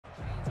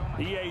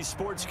EA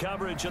Sports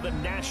coverage of the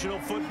National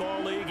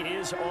Football League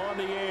is on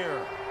the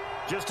air.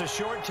 Just a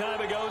short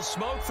time ago,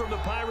 smoke from the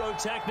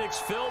pyrotechnics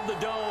filled the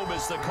dome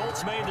as the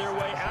Colts made their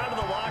way out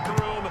of the locker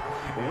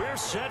room. We're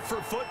set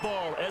for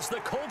football as the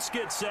Colts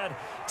get set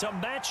to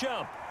match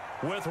up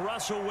with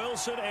Russell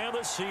Wilson and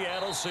the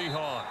Seattle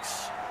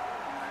Seahawks.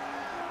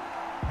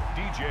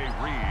 DJ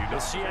Reed. The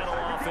Seattle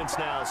offense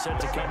now set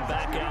to come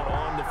back out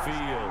on the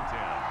field.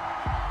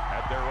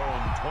 At their own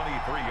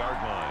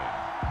 23-yard line.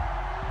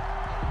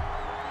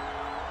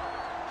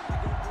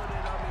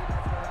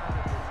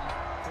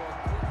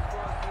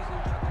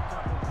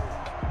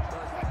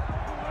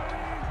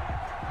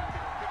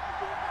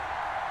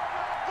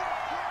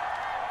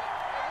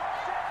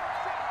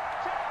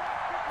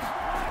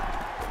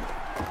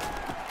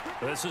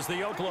 This is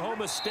the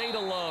Oklahoma State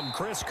alum,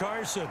 Chris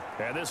Carson.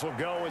 And this will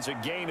go as a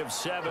gain of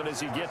 7 as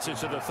he gets it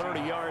to the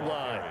 30-yard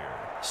line.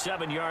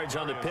 7 yards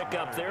on the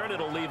pickup there, and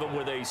it'll leave him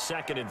with a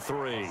 2nd and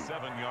 3.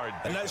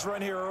 A nice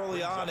run here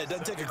early on. It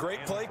doesn't take a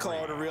great play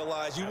caller to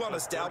realize you want to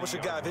establish a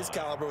guy of his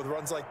caliber with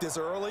runs like this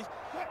early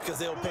because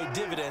they'll pay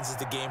dividends as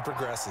the game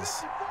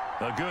progresses.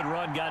 A good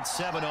run got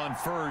 7 on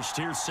first.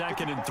 Here's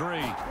 2nd and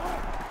 3.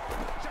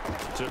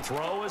 To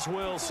throw is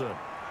Wilson.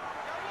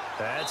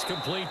 That's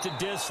complete to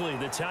Disley,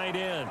 the tight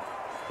end.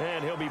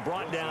 And he'll be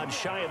brought down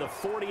shy of the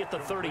 40 at the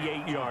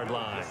 38-yard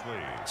line.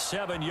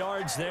 7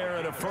 yards there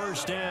and a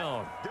first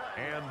down.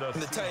 And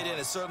the tight end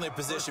is certainly a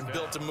position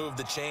built to move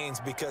the chains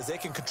because they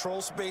can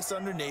control space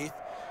underneath.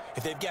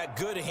 If they've got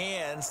good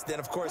hands, then,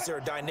 of course, they're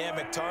a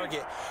dynamic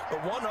target. But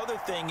one other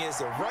thing is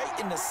they're right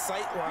in the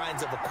sight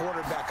lines of a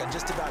quarterback on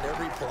just about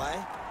every play.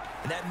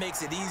 And that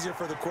makes it easier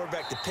for the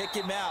quarterback to pick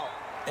him out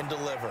and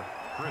deliver.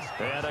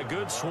 And a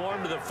good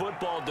swarm to the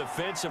football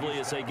defensively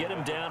as they get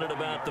him down at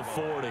about the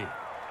 40.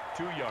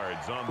 2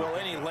 yards on the... Well,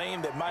 any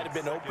lane that might have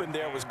been open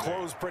there was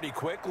closed pretty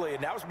quickly,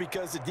 and that was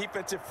because the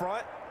defensive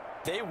front,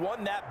 they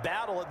won that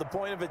battle at the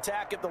point of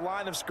attack at the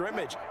line of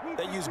scrimmage.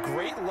 They used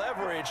great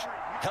leverage,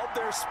 held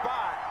their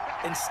spot,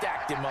 and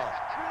stacked him up.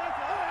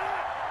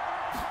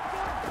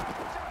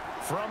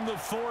 From the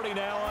 40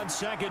 now on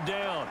 2nd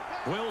down.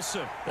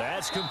 Wilson,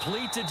 that's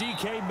complete to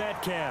DK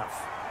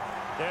Metcalf.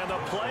 And the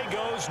play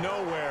goes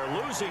nowhere,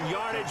 losing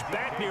yardage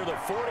back near the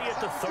 40 at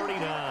the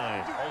 39.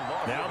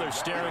 Now they're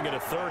staring at a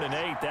 3rd and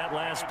 8. That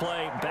last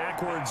play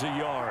backwards a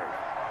yard.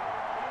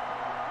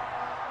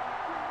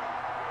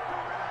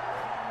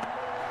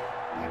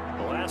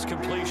 The last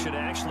completion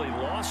actually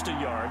lost a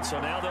yard, so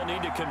now they'll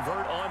need to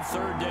convert on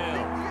 3rd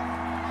down.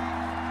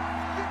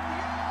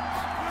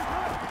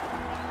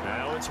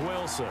 Now it's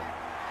Wilson.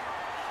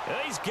 And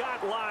he's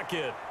got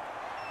Lockett.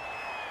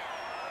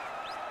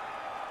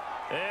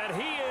 And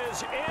he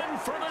is in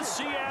for the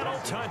Seattle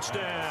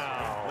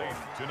touchdown.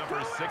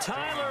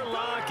 Tyler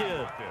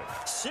Lockett,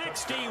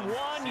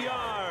 61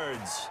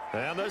 yards.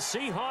 And the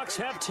Seahawks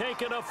have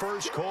taken a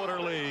first-quarter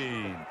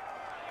lead.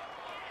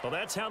 Well,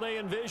 that's how they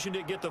envisioned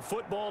it, get the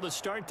football to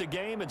start the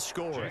game and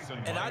score.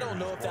 And I don't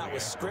know if that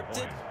was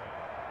scripted.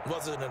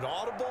 Was it an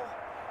audible?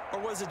 Or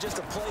was it just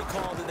a play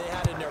call that they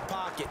had in their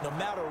pocket? No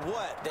matter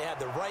what, they had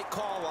the right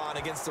call on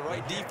against the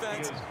right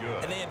defense,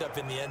 and they end up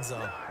in the end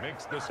zone.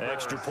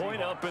 Extra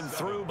point up and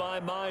through by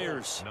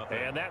Myers.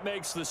 And that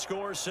makes the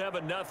score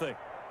 7-0.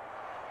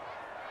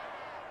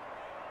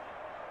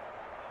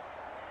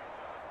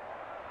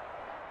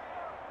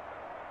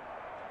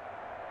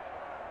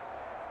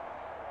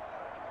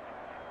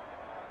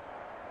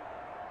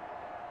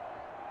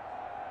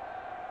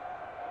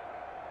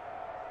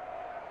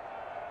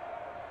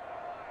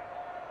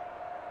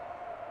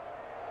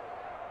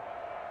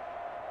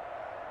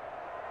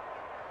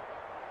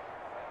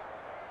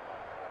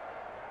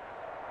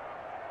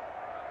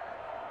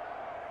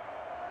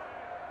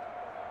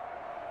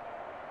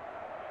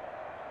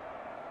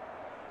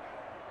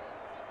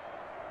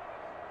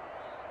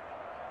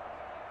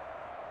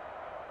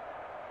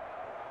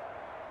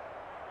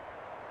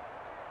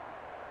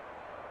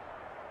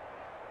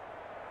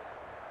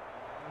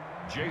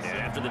 And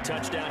after the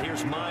touchdown,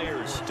 here's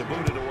Myers to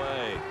boot it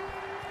away.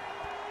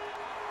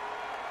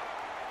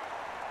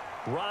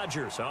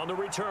 Rodgers on the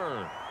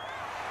return.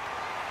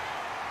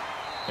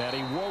 And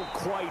he won't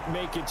quite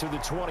make it to the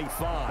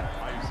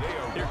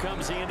 25. Here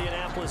comes the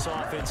Indianapolis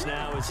offense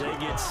now as they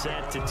get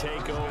set to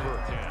take over.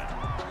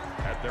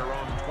 At their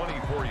own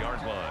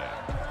 24-yard line.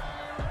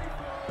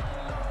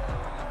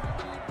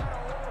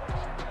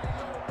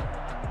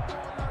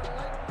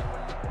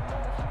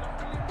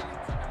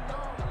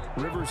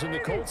 Rivers and the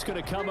Colts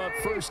going to come up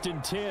 1st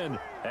and 10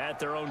 at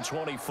their own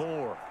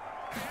 24.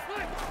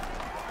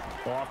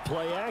 Off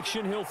play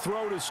action, he'll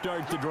throw to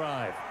start the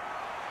drive.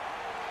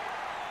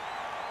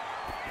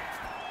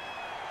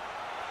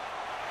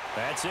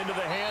 That's into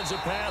the hands of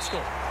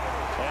Pascal.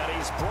 And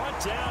he's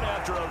brought down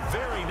after a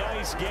very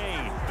nice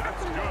gain.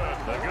 That's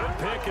good. A good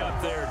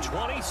pickup there,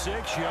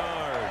 26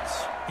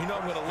 yards. You know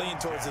I'm going to lean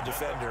towards the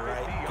defender,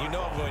 right? You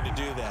know I'm going to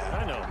do that.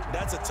 I know.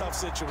 That's a tough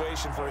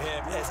situation for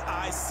him as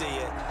I see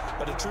it.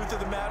 But the truth of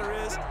the matter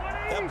is,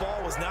 that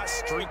ball was not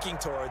streaking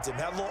towards him.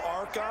 Had a little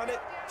arc on it.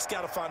 He's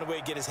got to find a way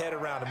to get his head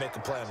around and make a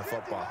play on the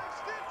football.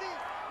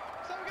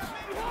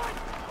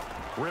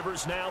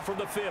 Rivers now from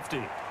the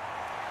 50.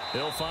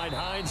 He'll find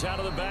Hines out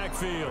of the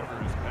backfield.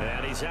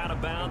 And he's out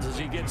of bounds as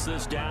he gets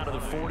this down to the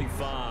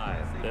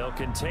 45. They'll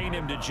contain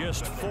him to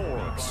just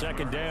 4.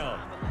 Second down.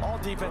 All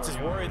defenses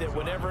worry that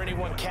whenever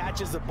anyone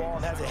catches the ball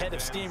and has a head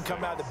of steam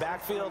come out of the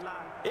backfield,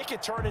 it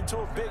could turn into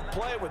a big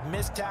play with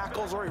missed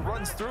tackles or he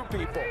runs through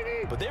people.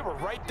 But they were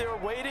right there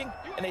waiting,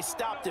 and they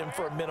stopped him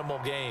for a minimal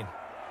gain.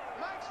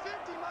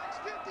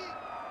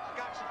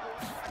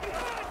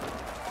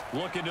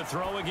 Looking to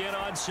throw again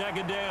on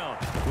second down.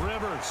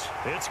 Rivers.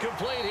 It's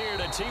complete here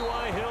to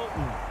T.Y.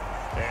 Hilton.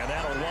 And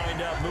that'll wind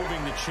up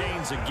moving the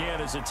chains again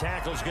as the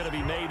tackle's going to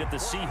be made at the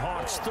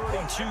Seahawks'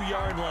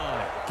 32-yard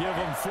line. Give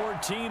them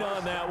 14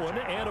 on that one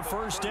and a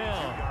first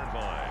down.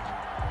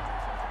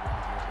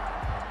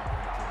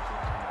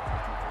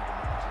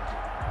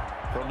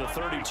 From the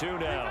 32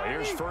 now,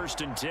 here's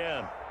 1st and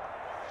 10.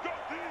 Let's go,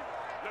 D.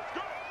 Let's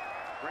go.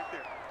 Right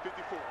there.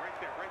 54. Right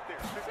there.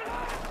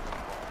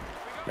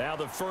 Now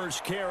the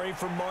first carry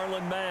from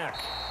Marlon Mack.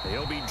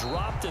 He'll be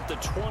dropped at the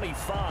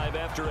 25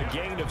 after a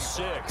gain of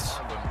 6.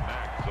 Marlon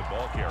Mack, the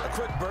ball carrier. A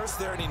quick burst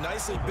there, and he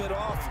nicely bit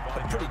off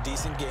a pretty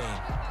decent gain.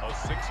 A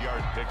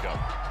 6-yard pickup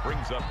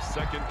brings up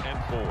 2nd and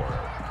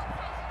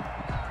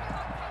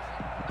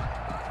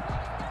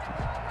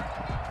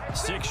 4.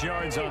 6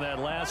 yards on that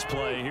last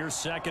play. Here's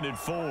 2nd and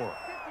 4.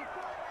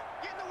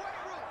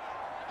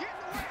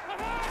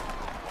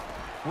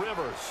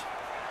 Rivers.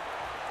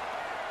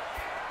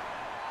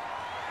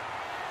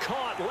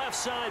 Caught left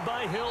side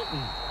by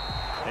Hilton.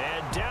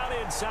 And down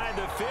inside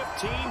the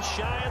 15,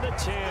 shy of the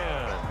 10.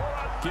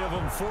 Give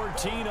him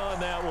 14 on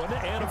that one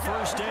and a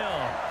first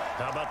down.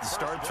 How about the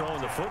start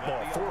throwing the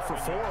football? 4 for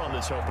 4 on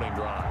this opening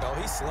drive. Oh,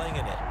 he's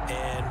slinging it.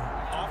 And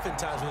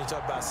oftentimes when you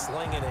talk about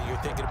slinging it, you're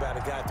thinking about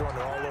a guy throwing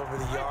it all over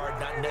the yard,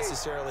 not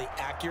necessarily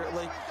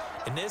accurately.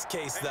 In this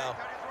case, though,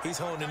 he's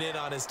honing in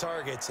on his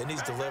targets, and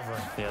he's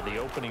delivering. Yeah, the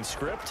opening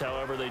script,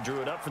 however, they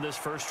drew it up for this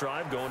first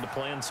drive, going to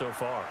plan so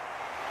far.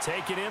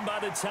 Taken in by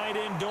the tight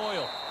end,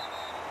 Doyle.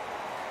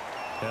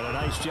 And a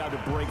nice job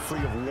to break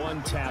free of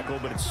one tackle,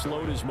 but it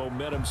slowed his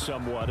momentum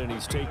somewhat, and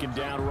he's taken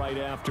down right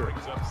after.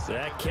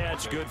 That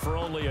catch good for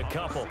only a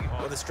couple.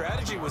 Well, the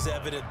strategy was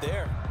evident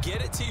there.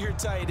 Get it to your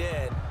tight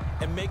end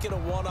and make it a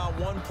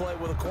one-on-one play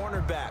with a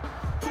cornerback.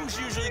 Who's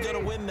usually going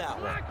to win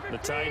that one? The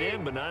tight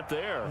end, but not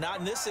there. Not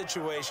in this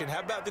situation.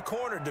 How about the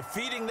corner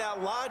defeating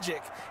that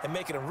logic and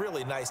making a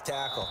really nice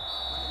tackle?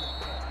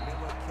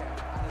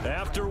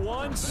 After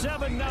one,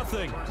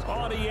 7-0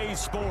 on EA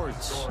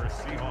Sports. Score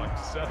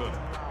Seahawks 7,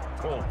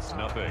 Colts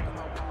 0.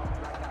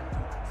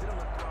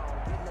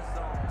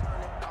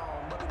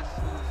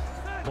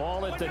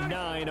 Ball at the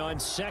 9 on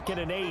 2nd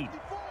and 8.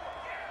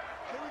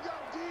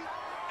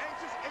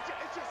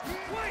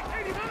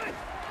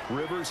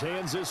 Rivers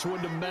hands this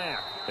one to Mack.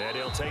 And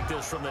he'll take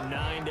this from the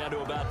 9 down to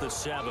about the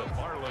 7.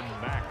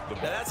 Marlon Mack, the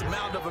ball Now, that's a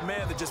mountain of a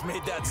man that just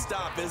made that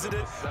stop, isn't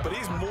it? But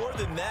he's more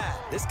than that.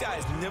 This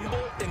guy's nimble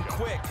and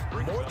quick.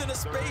 More than a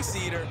space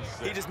eater,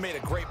 he just made a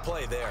great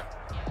play there.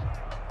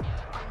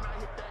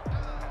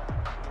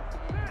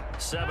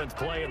 7th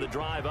play of the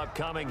drive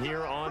upcoming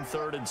here on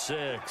 3rd and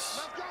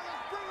 6.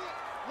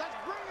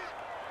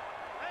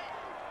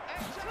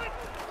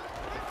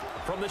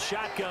 From the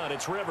shotgun,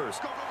 it's Rivers.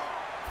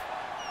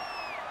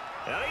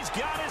 And he's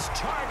got his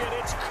target.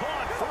 It's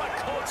caught for a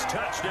Colts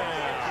touchdown.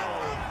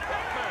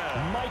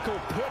 Michael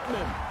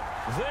Pittman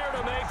there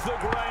to make the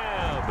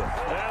grab.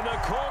 And the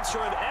Colts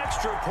are an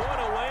extra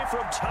point away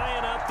from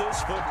tying up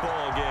this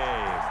football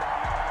game.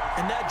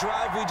 And that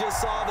drive we just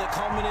saw that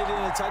culminated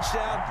in a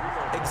touchdown,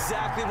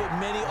 exactly what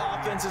many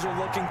offenses are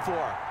looking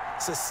for.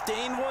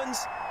 Sustained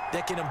ones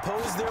that can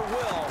impose their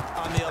will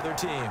on the other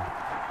team.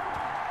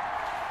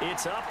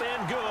 It's up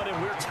and good,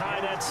 and we're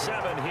tied at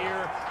 7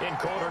 here in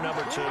quarter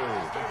number 2. the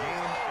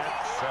game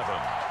at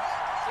 7.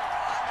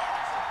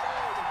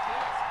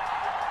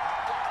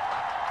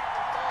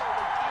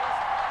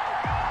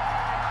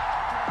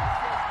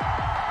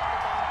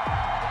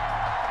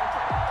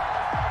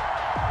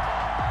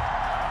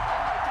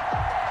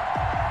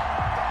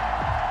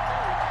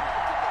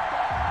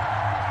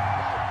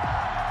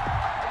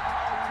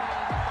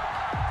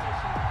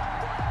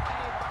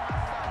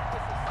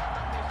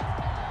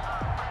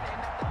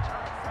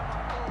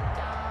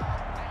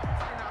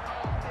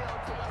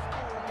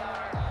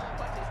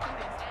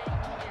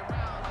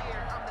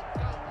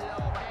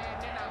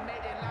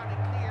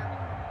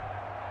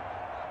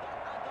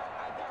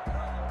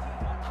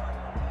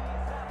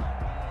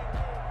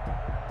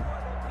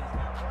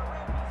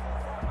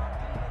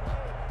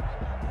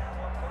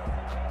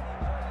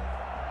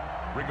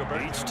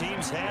 Each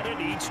team's had it.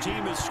 Each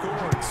team has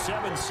scored.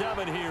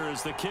 7-7 here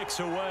as the kick's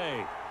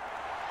away.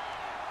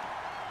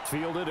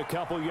 Fielded a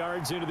couple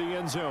yards into the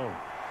end zone.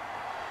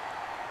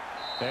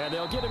 And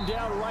they'll get him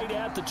down right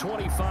at the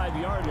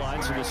 25-yard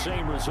line, so the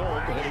same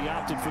result, but he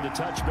opted for the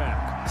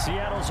touchback.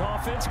 Seattle's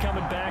offense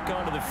coming back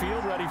onto the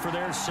field, ready for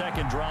their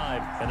second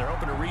drive. And they're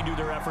hoping to redo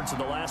their efforts in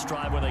the last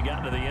drive when they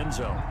got into the end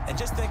zone. And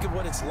just think of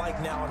what it's like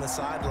now on the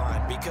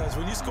sideline, because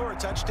when you score a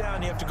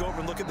touchdown, you have to go over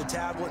and look at the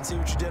tablet and see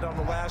what you did on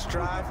the last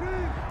drive.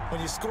 When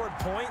you scored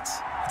points,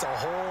 It's a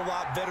whole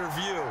lot better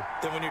view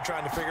than when you're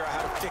trying to figure out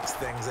how to fix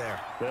things there.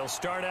 They'll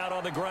start out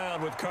on the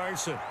ground with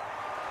Carson.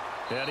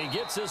 And he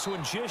gets this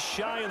one just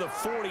shy of the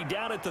 40,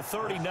 down at the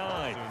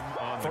 39.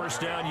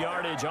 First down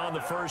yardage on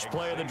the first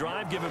play of the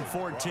drive, give him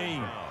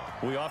 14.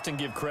 We often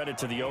give credit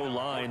to the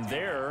O-line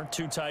there.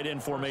 Two tight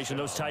end formation.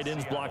 Those tight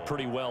ends block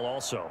pretty well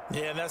also.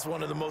 Yeah, and that's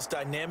one of the most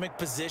dynamic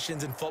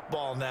positions in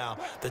football now.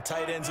 The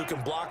tight ends who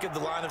can block at the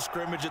line of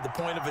scrimmage at the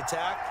point of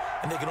attack,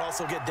 and they can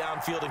also get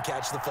downfield and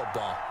catch the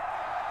football.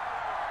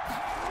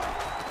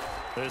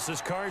 This is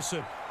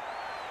Carson.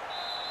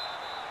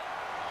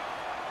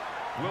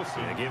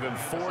 Wilson. They give him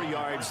 4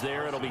 yards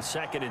there. It'll be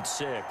 2nd and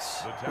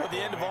 6. At the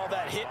end of all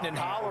that hitting and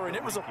hollering,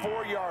 it was a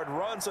 4-yard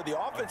run, so the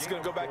offense is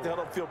going to go back to the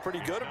huddle and feel pretty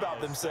good about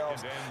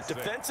themselves.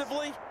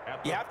 Defensively,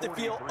 you have to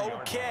feel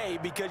okay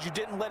because you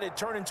didn't let it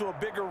turn into a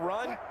bigger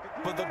run,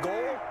 but the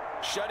goal,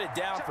 shut it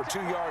down for 2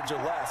 yards or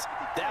less.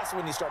 That's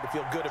when you start to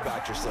feel good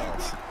about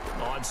yourselves.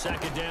 On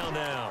 2nd down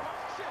now,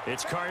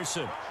 it's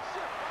Carson.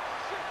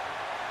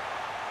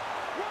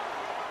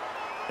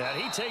 And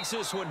he takes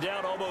this one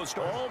down almost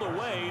all the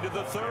way to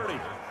the 30.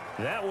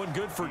 That one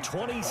good for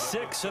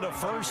 26 and a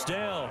first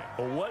down.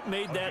 Well, what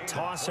made that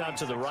toss out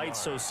to the right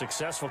so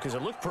successful? Because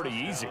it looked pretty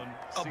easy.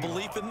 A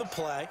belief in the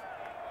play,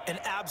 an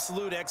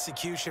absolute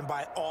execution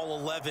by all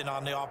 11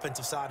 on the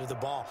offensive side of the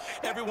ball.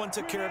 Everyone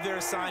took care of their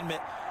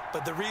assignment,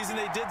 but the reason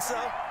they did so,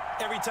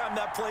 every time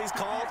that play is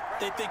called,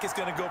 they think it's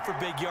going to go for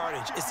big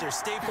yardage. It's their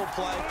staple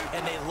play,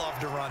 and they love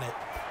to run it.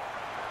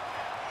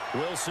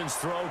 Wilson's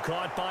throw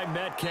caught by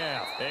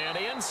Metcalf. And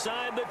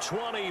inside the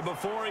 20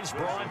 before he's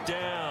brought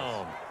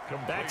down.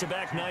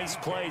 Back-to-back nice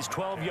plays,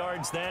 12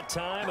 yards that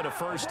time and a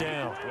first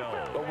down.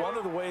 But one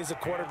of the ways the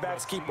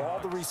quarterbacks keep all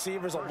the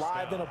receivers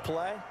alive in a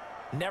play,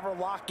 never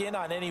lock in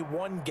on any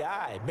one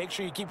guy. Make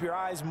sure you keep your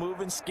eyes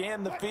moving,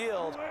 scan the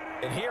field.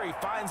 And here he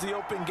finds the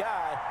open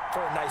guy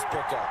for a nice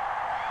pickup.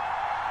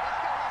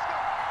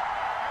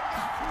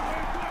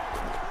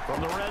 From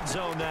the red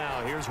zone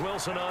now, here's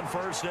Wilson on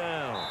first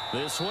down.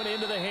 This one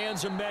into the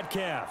hands of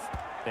Metcalf.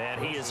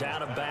 And he is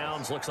out of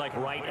bounds, looks like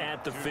right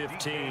at the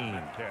 15.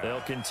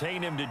 They'll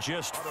contain him to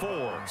just 4,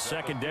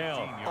 2nd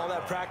down. All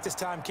that practice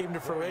time came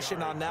to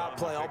fruition on that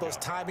play. All those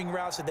timing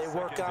routes that they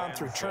work on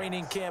through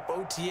training camp,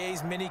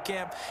 OTAs,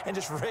 minicamp, and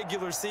just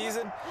regular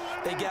season,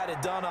 they got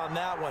it done on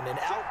that one. An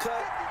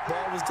outcut,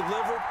 ball was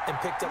delivered, and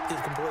picked up the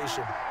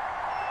completion.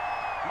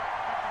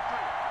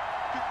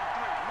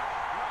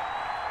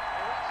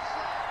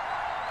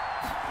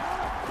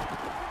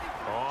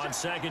 On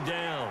 2nd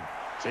down,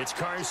 it's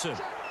Carson.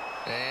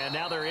 And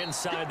now they're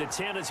inside the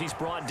 10 as he's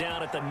brought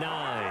down at the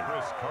 9.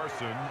 Chris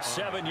Carson.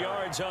 7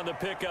 yards on the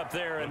pickup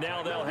there, and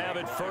now they'll have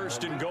it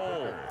 1st and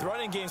goal. The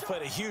running game's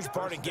played a huge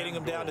part in getting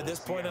them down to this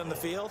point on the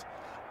field.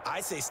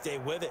 I say stay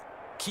with it.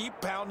 Keep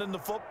pounding the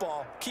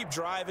football. Keep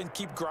driving.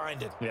 Keep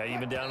grinding. Yeah,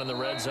 even down in the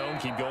red zone,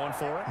 keep going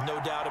for it.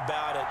 No doubt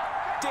about it.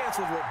 Dance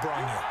with what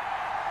brung you.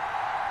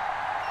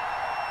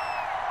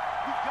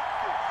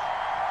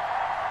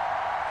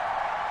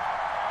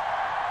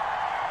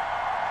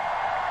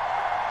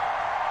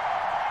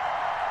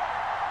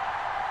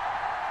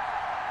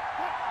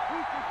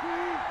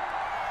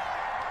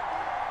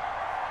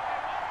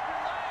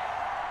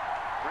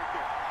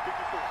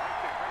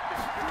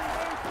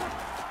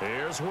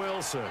 Here's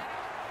Wilson.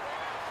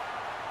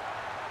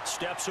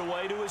 Steps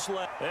away to his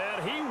left.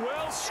 And he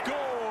will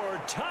score.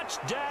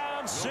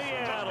 Touchdown,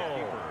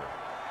 Seattle.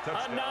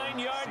 A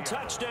 9-yard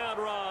touchdown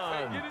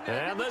run.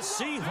 And the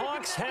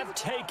Seahawks have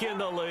taken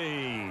the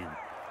lead.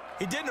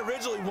 He didn't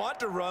originally want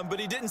to run, but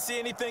he didn't see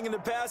anything in the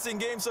passing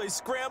game, so he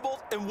scrambled,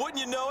 and wouldn't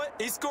you know it,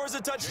 he scores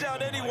a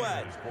touchdown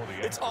anyway.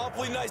 It's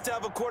awfully nice to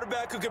have a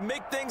quarterback who can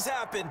make things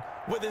happen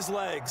with his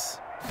legs.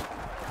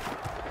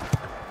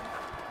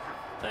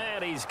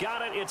 And he's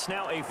got it. It's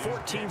now a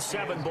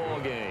 14-7 ball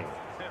game.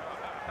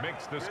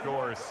 Makes the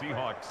score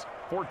Seahawks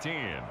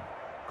 14,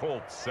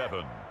 Colts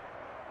 7.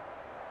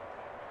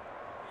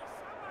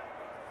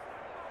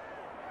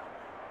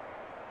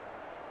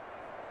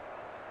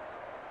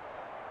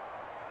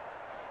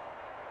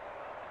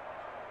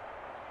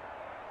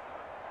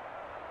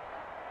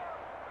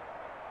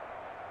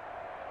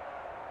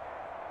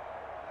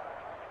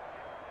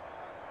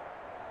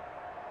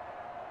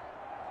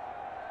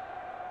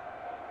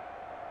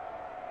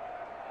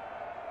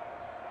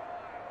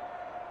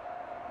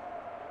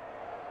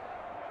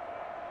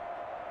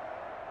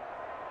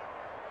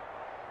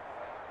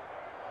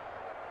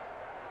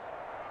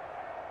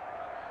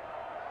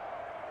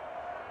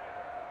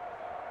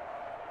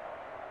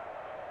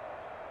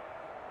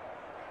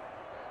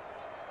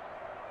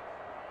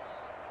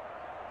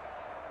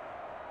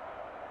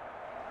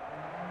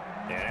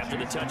 And after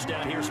the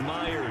touchdown, here's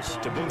Myers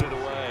to boot it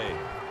away.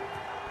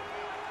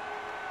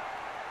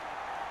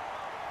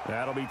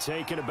 That'll be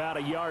taken about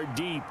a yard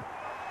deep.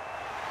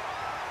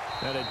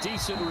 And a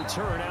decent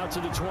return out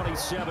to the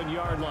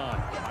 27-yard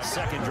line.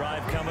 Second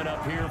drive coming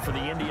up here for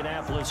the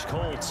Indianapolis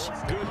Colts.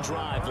 Good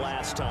drive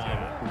last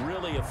time.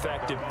 Really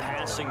effective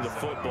passing the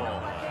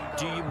football.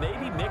 Do you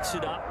maybe mix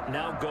it up,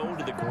 now go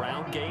to the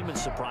ground game and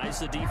surprise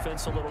the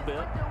defense a little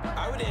bit?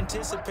 I would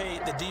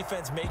anticipate the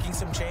defense making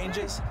some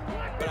changes,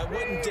 but I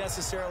wouldn't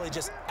necessarily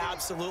just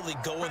absolutely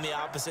go in the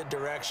opposite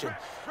direction.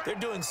 They're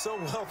doing so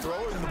well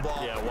throwing the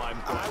ball. Yeah, well,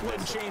 I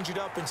wouldn't change it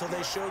up until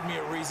they showed me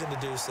a reason to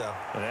do so.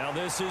 Now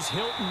this is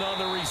Hilton on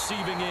the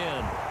receiving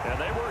end. And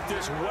they work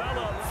this well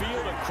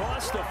upfield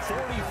across the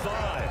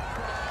 45.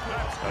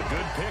 A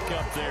good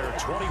pickup there,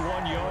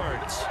 21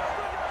 yards.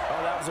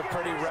 Oh, that was a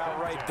pretty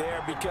route right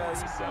there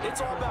because it's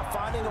all about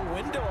finding a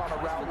window on a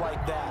route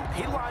like that.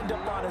 He lined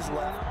up on his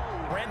left,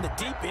 ran the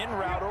deep in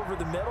route over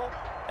the middle,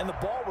 and the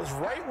ball was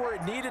right where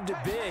it needed to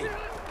be.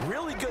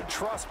 Really good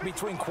trust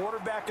between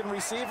quarterback and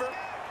receiver.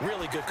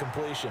 Really good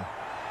completion.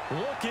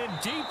 Looking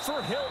deep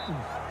for Hilton.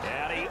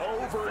 And he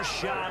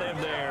overshot him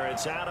there.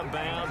 It's out of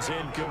bounds,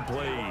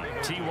 incomplete.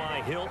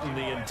 T.Y. Hilton,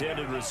 the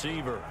intended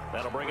receiver.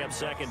 That'll bring up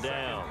second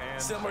down.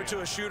 Similar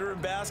to a shooter in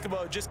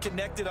basketball, just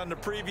connected on the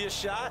previous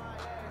shot.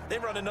 They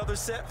run another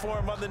set for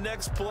him on the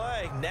next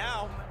play.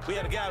 Now, we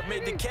had a guy who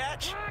made the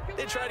catch.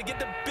 They tried to get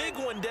the big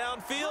one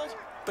downfield,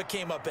 but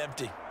came up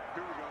empty.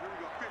 Here we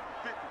go. 50,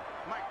 50.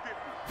 Mike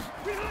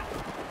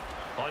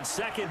 50. On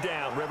second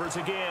down, Rivers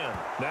again.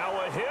 Now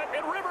a hit,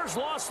 and Rivers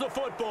lost the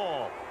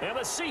football. And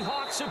the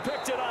Seahawks have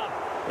picked it up.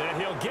 And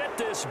he'll get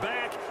this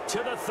back to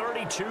the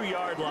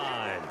 32-yard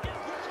line.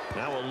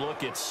 Now a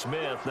look at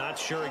Smith. Not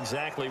sure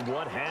exactly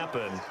what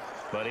happened,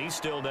 but he's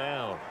still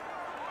down.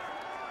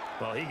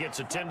 Well, he gets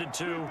attended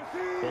to.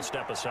 We'll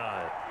step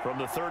aside. From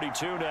the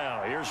 32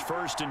 now, here's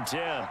 1st and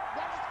 10.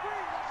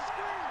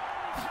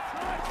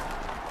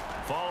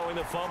 Following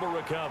the fumble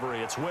recovery,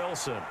 it's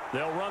Wilson.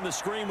 They'll run the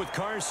screen with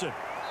Carson.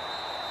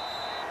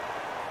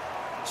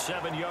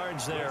 7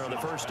 yards there on the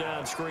first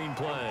down screen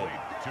play.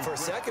 For a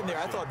second there,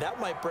 I thought that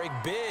might break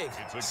big.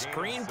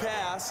 Screen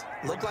pass.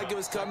 Looked like it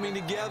was coming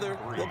together.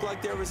 Looked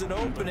like there was an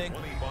opening.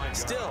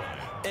 Still,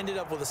 ended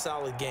up with a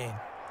solid gain.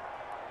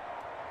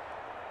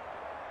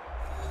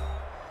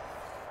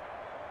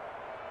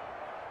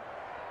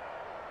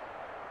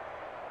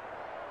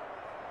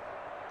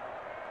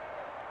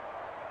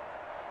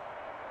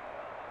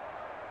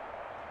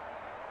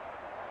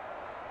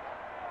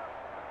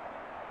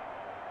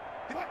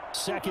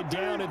 Second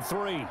down and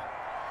 3.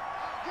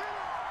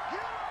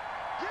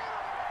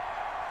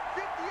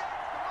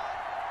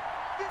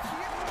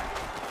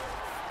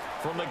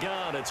 From the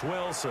gun, it's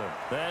Wilson.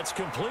 That's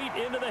complete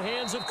into the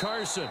hands of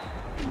Carson.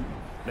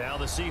 Now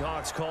the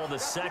Seahawks call the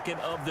second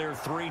of their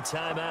 3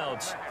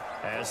 timeouts,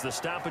 as the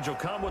stoppage will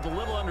come with a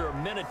little under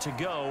a minute to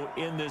go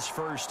in this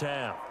first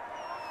half.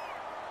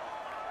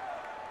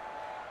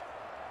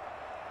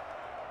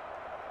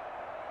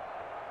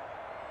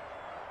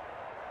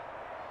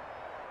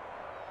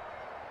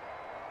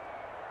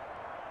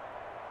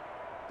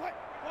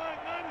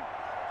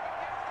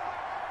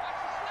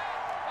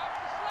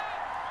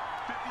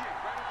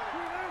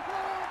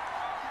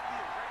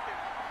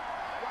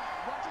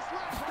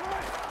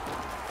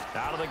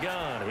 Out of the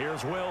gun,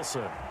 here's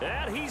Wilson.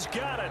 And he's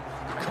got it.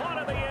 Caught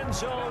in the end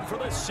zone for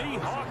the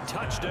Seahawk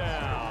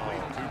touchdown.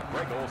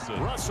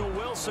 Russell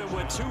Wilson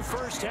with 2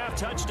 first-half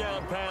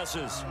touchdown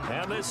passes.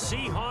 And the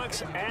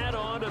Seahawks add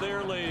on to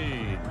their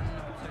lead.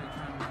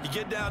 You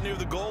get down near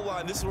the goal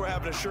line, this is where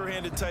having a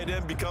sure-handed tight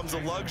end becomes a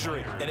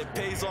luxury, and it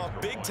pays off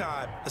big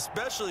time,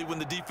 especially when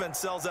the defense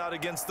sells out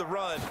against the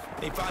run,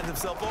 and he finds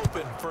himself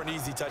open for an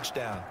easy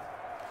touchdown.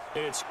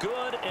 It's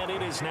good, and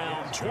it is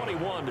now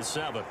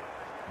 21-7.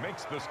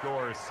 Makes the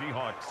score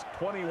Seahawks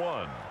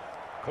 21,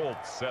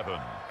 Colts 7.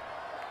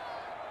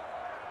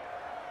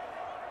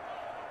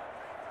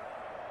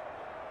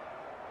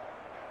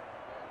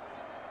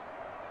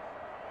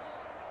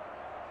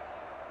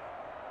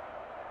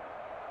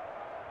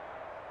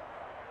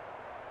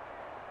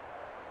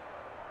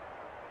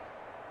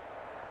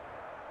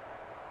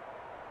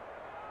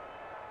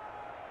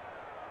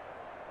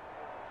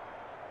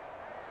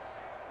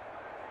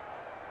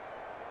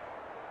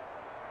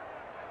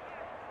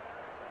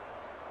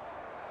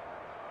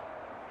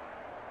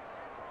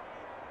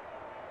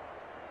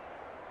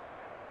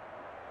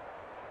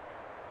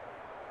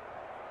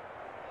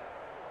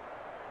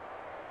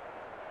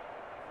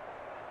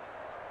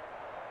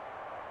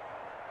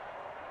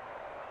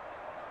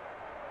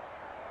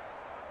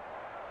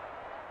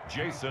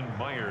 Jason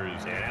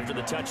Myers. And after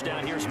the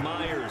touchdown, here's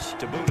Myers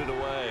to boot it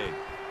away.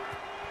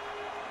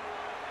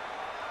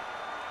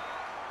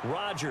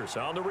 Rodgers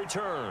on the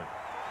return.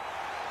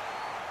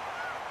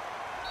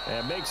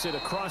 And makes it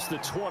across the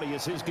 20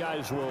 as his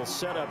guys will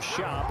set up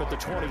shop at the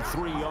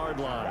 23-yard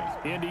line.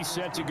 Indy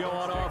set to go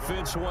on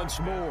offense once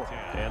more.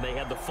 And they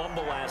had the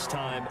fumble last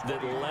time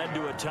that led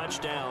to a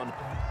touchdown.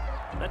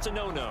 That's a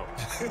no-no.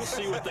 We'll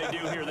see what they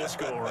do here this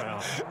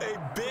go-around.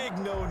 A big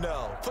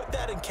no-no. Put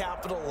that in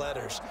capital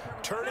letters.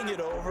 Turning it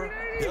over,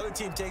 the other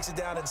team takes it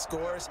down and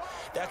scores.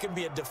 That can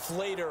be a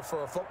deflator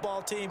for a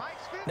football team.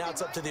 Now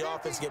it's up to the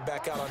offense to get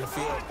back out on the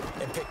field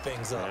and pick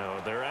things up. Now,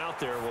 they're out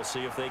there. We'll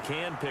see if they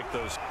can pick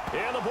those.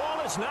 And the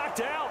ball is knocked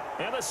out,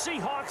 and the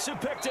Seahawks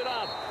have picked it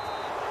up.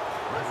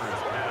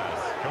 Rivers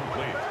pass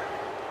complete.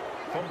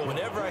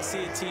 Whenever I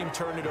see a team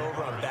turn it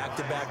over on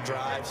back-to-back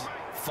drives,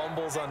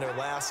 fumbles on their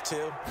last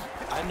two,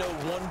 I know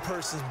one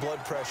person's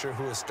blood pressure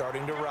who is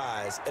starting to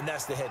rise, and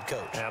that's the head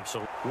coach.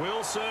 Absolutely.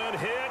 Wilson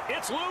hit.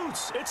 It's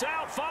loose. It's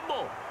out.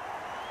 Fumble.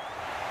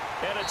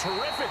 And a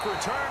terrific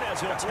return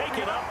as he'll take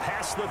it up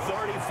past the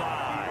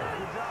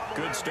 35.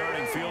 Good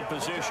starting field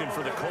position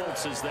for the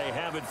Colts as they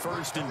have it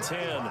 1st and 10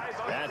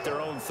 at their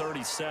own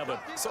 37.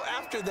 So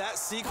after that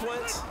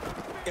sequence,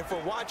 if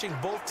we're watching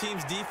both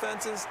teams'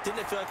 defenses, didn't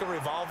it feel like a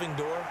revolving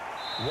door?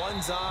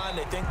 One's on,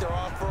 they think they're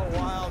off for a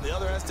while. The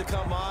other has to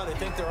come on, they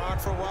think they're on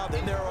for a while.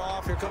 Then they're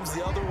off. Here comes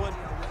the other one.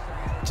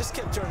 Just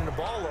kept turning the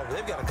ball over.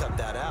 They've got to cut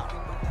that out.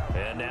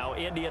 And now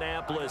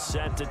Indianapolis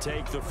set to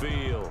take the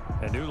field.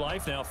 A new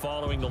life now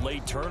following the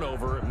late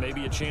turnover.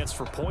 Maybe a chance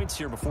for points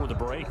here before the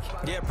break.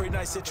 Yeah, pretty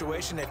nice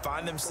situation they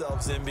find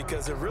themselves in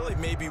because they're really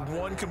maybe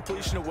one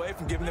completion away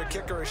from giving their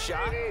kicker a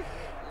shot.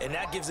 And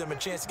that gives them a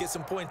chance to get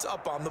some points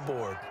up on the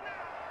board.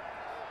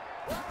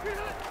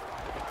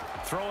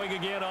 Throwing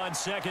again on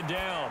 2nd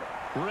down.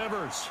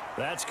 Rivers.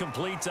 That's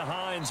complete to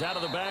Hines out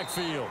of the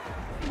backfield.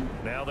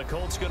 Now the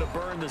Colts going to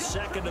burn the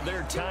second of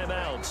their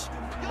timeouts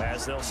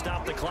as they'll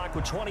stop the clock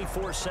with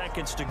 24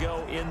 seconds to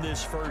go in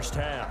this first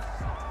half.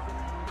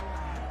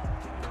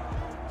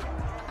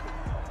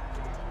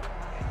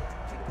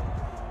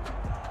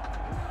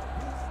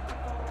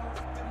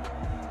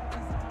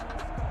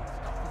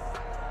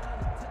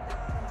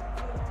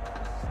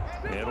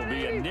 It'll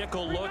be a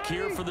nickel look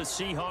here for the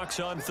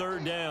Seahawks on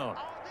 3rd down.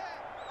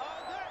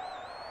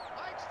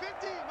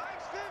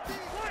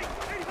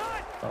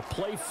 A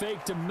play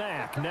fake to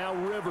Mack. Now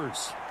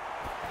Rivers.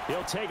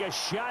 He'll take a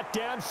shot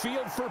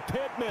downfield for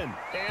Pittman.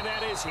 And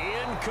that is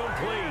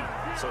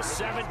incomplete. So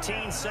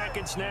 17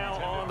 seconds now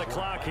on the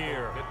clock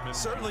here.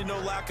 Certainly no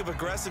lack of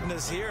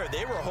aggressiveness here.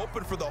 They were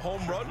hoping for the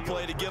home run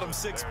play to get them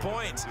 6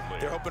 points.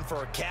 They're hoping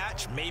for a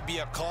catch, maybe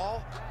a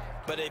call.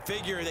 But they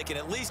figure they can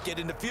at least get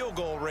into field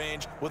goal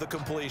range with a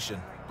completion.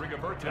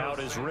 Out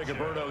is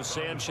Rigoberto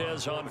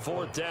Sanchez on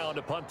 4th down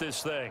to punt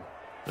this thing.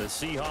 The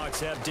Seahawks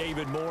have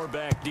David Moore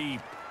back deep.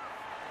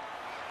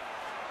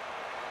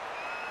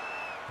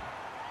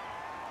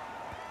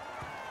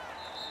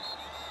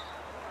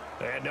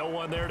 And no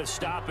one there to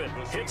stop it.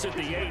 Hits at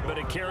the 8, but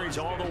it carries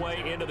all the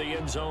way into the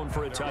end zone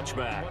for a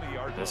touchback.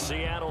 The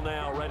Seattle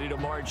now ready to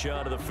march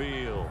onto the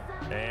field.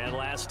 And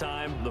last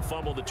time, the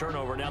fumble, the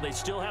turnover. Now they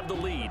still have the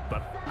lead,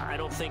 but I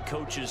don't think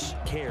coaches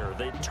care.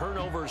 The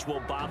turnovers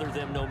will bother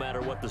them no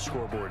matter what the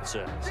scoreboard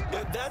says.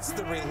 That's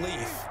the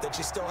relief that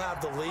you still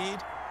have the lead.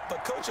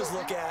 But coaches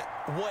look at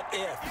what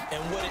if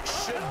and what it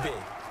should be.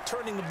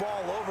 Turning the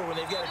ball over when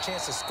they've got a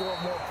chance to score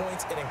more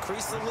points and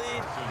increase the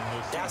lead,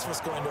 that's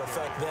what's going to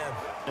affect them.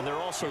 And they're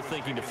also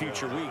thinking to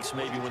future weeks,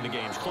 maybe when the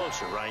game's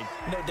closer, right?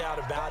 No doubt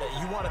about it.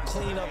 You want to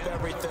clean up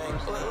everything.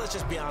 Let's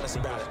just be honest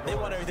about it. They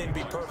want everything to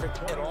be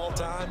perfect at all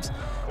times.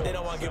 They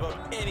don't want to give up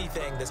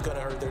anything that's going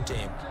to hurt their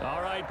team.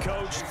 All right,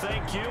 Coach,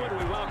 thank you, and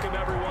we welcome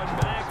everyone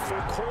back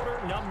for quarter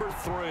number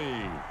 3.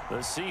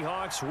 The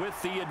Seahawks with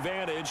the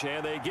advantage,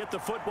 and they get the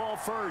football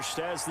first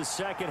as the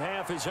second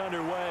half is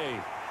underway.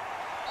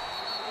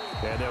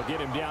 And they'll get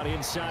him down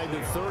inside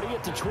the 30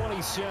 at the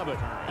 27.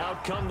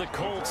 Out come the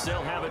Colts.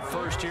 They'll have it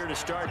first here to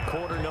start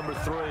quarter number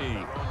 3.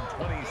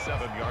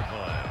 27-yard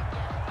line.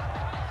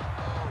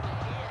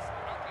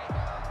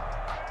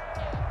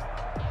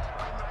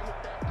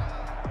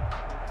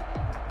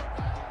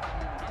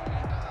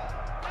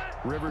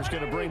 Rivers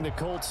going to bring the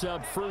Colts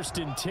up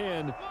 1st and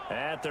 10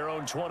 at their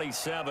own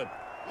 27.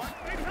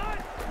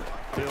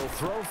 He'll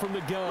throw from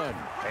the gun,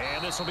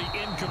 and this will be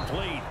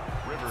incomplete.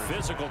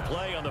 Physical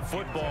play on the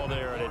football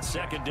there, and it's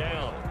 2nd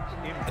down.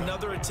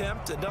 Another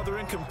attempt, another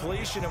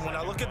incompletion, and when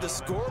I look at the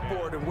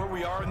scoreboard and where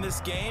we are in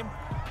this game,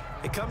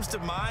 it comes to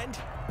mind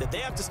that they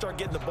have to start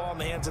getting the ball in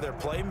the hands of their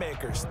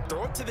playmakers.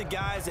 Throw it to the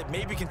guys that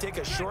maybe can take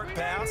a short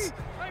pass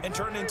and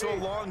turn it into a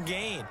long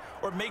gain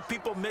or make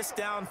people miss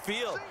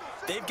downfield.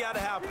 They've got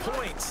to have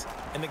points,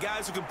 and the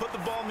guys who can put the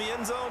ball in the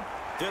end zone,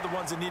 they're the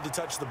ones that need to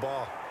touch the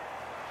ball.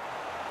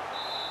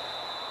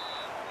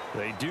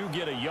 They do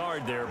get a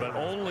yard there, but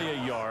only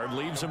a yard.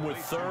 Leaves them with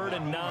 3rd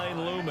and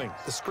 9 looming.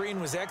 The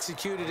screen was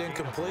executed and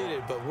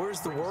completed, but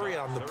where's the worry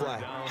on the play?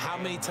 How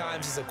many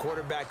times is a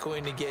quarterback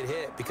going to get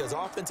hit? Because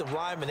offensive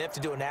linemen have to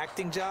do an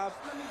acting job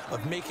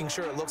of making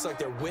sure it looks like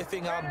they're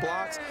whiffing on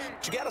blocks.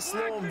 But you got to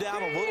slow them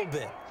down a little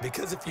bit,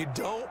 because if you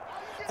don't,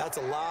 that's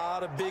a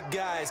lot of big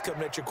guys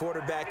coming at your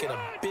quarterback in a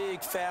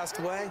big, fast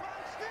way.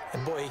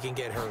 And boy, he can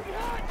get hurt.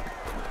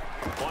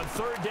 On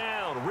 3rd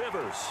down,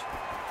 Rivers.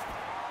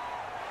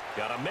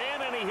 Got a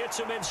man, and he hits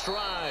him in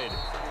stride.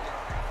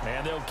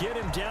 And they'll get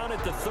him down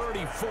at the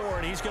 34,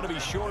 and he's going to be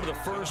short of the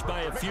first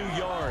by a few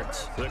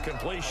yards. The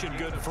completion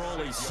good for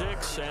only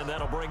 6, and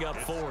that'll bring up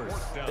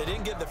 4th. They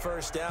didn't get the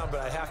first down,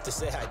 but I have to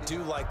say I do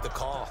like the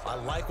call. I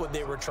like what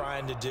they were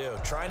trying to do.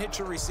 Try and hit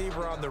your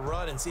receiver on the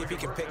run and see if he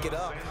can pick it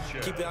up,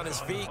 keep it on his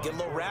feet, get a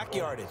little rack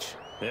yardage.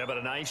 Yeah, but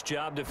a nice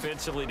job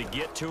defensively to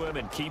get to him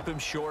and keep him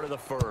short of the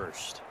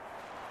first.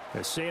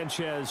 As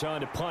Sanchez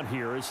on to punt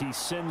here as he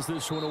sends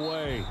this one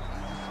away.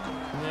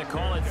 Yeah,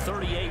 call it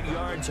 38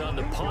 yards on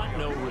the punt,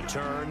 no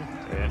return.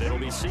 And it'll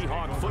be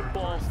Seahawk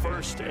football,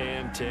 1st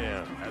and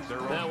 10.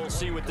 Now we'll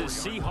see what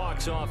this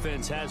Seahawks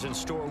offense has in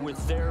store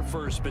with their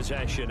first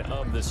possession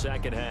of the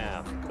second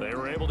half. They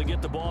were able to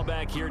get the ball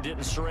back here,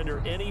 didn't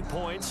surrender any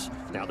points.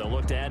 Now they'll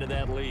look to add to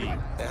that lead.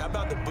 And how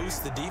about the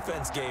boost the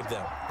defense gave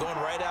them? Going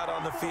right out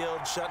on the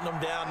field, shutting them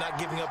down, not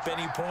giving up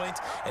any points,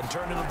 and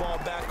turning the ball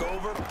back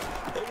over.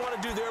 They want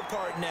to do their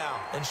part now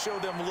and show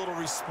them a little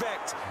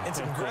respect and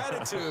some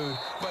gratitude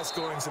by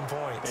scoring some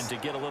points. And to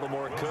get a little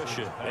more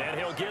cushion. And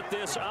he'll get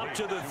this up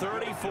to the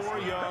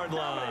 34-yard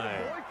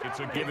line.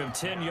 Give him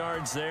 10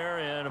 yards there,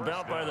 and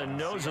about by the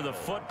nose of the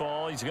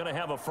football, he's going to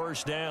have a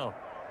first down.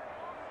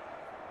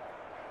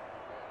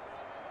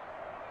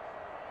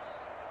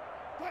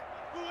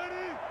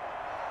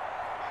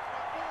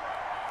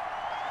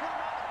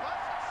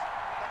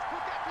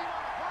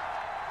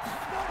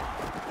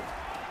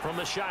 From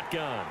the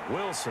shotgun,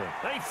 Wilson.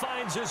 He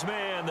finds his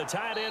man, the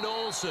tight end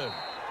Olsen.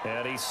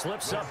 And he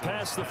slips up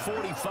past the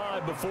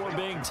 45 before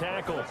being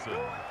tackled.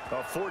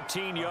 A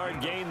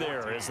 14-yard gain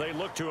there as they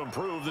look to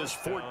improve this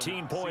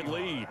 14-point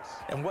lead.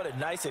 And what a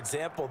nice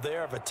example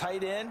there of a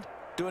tight end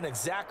doing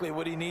exactly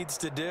what he needs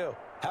to do.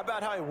 How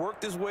about how he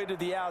worked his way to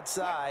the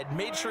outside,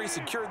 made sure he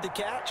secured the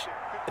catch,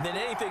 and then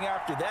anything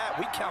after that,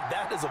 we count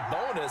that as a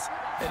bonus.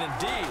 And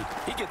indeed,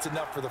 he gets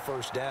enough for the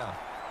first down.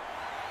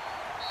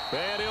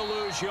 And he'll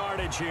lose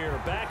yardage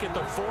here, back at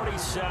the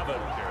 47.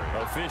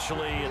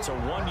 Officially, it's a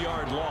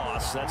 1-yard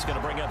loss. That's going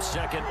to bring up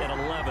 2nd and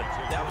 11.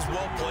 That was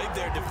well played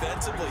there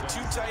defensively.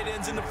 2 tight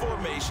ends in the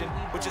formation,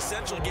 which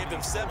essentially gave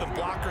them 7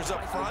 blockers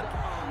up front.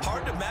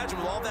 Hard to imagine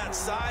with all that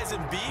size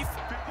and beef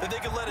that they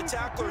could let a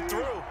tackler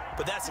through.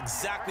 But that's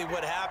exactly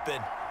what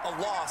happened. A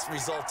loss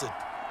resulted.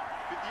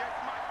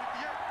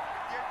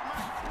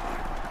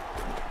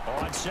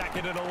 On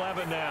 2nd and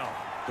 11 now.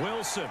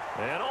 Wilson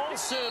and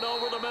Olsen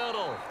over the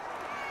middle.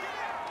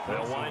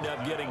 They'll wind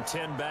up getting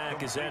 10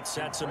 back as that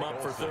sets them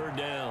up for 3rd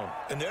down.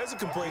 And there's a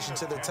completion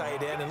to the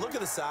tight end. And look at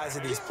the size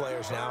of these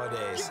players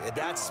nowadays. At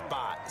that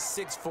spot,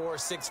 6'4",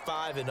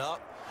 6'5", and up.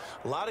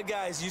 A lot of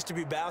guys used to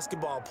be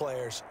basketball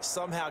players,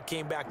 somehow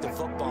came back to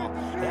football.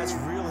 That's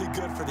really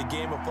good for the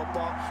game of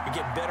football. You're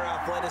getting better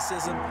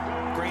athleticism,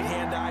 great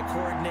hand-eye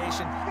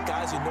coordination,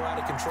 guys who know how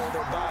to control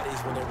their bodies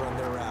when they run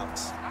their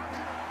routes.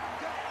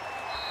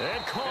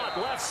 And caught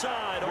left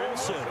side,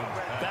 Olsen.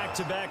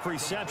 Back-to-back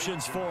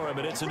receptions for him,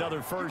 and it's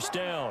another first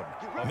down.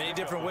 Many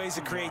different ways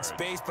to create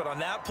space, but on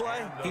that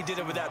play, he did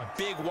it with that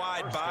big,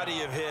 wide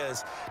body of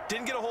his.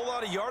 Didn't get a whole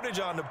lot of yardage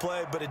on the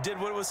play, but it did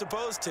what it was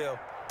supposed to.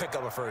 Pick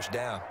up a first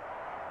down.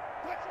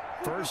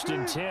 1st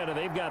and 10, and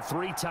they've got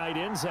 3 tight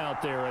ends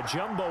out there. A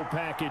jumbo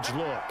package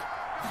look.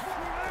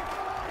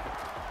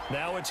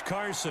 Now it's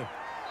Carson.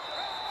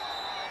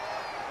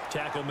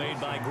 Tackle made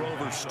by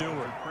Grover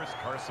Stewart.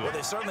 Well,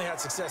 they certainly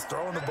had success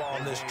throwing the ball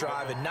in this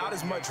drive, and not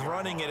as much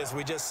running it as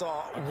we just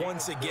saw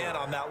once again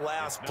on that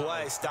last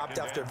play. Stopped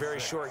after a very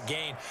short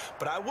gain.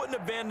 But I wouldn't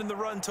abandon the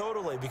run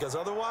totally, because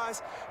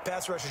otherwise,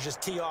 pass rushers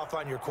just tee off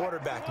on your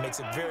quarterback. Makes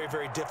it very,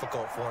 very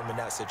difficult for him in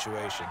that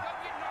situation.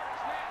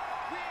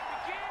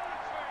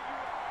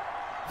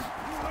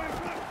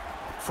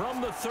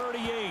 From the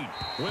 38,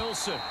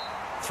 Wilson.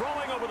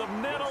 Throwing over the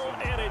middle,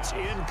 and it's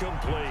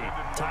incomplete.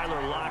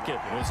 Tyler Lockett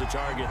was the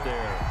target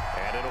there,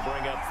 and it'll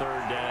bring up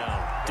 3rd down.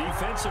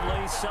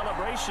 Defensively,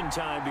 celebration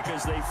time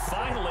because they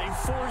finally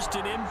forced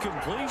an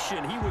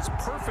incompletion. He was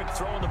perfect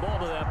throwing the ball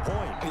to that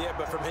point. Yeah,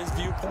 but from his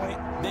viewpoint,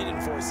 they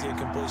didn't force the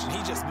incompletion.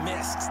 He just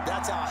missed.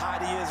 That's how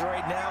hot he is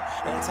right now,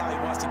 and that's how he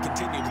wants to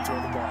continue to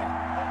throw the ball.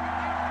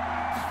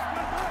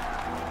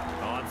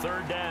 On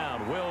 3rd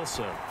down,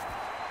 Wilson.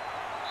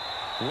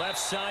 Left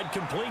side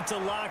complete to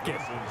Lockett.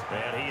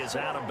 And he is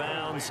out of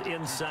bounds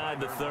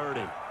inside the 30.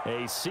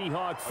 A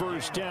Seahawk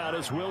first down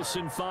as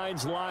Wilson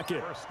finds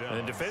Lockett.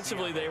 And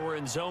defensively, they were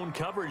in zone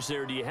coverage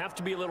there. Do you have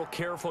to be a little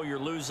careful? You're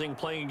losing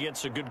playing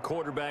against a good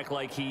quarterback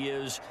like he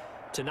is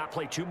to not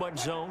play too much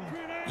zone?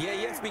 Yeah,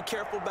 you have to be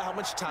careful about how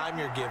much time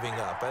you're giving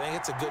up. I think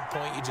it's a good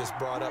point you just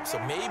brought up. So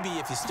maybe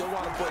if you still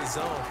want to play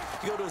zone,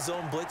 you go to a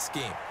zone blitz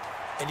scheme.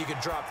 And you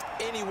can drop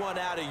anyone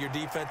out of your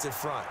defensive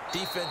front,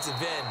 defensive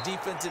end,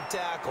 defensive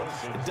tackle.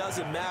 It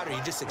doesn't matter.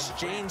 You just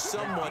exchange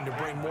someone to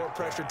bring more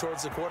pressure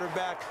towards the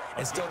quarterback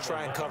and still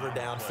try and cover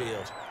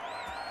downfield.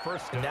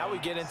 And now we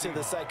get into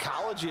the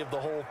psychology of the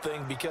whole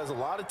thing, because a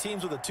lot of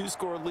teams with a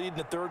 2-score lead in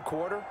the 3rd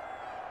quarter,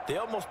 they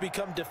almost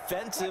become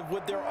defensive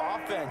with their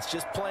offense,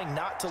 just playing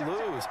not to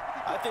lose.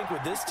 I think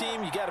with this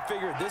team, you got to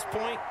figure at this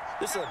point,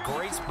 this is a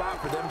great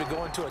spot for them to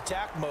go into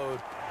attack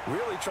mode,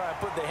 really try and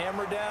put the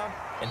hammer down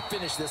and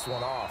finish this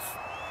one off.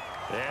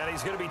 And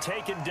he's going to be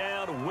taken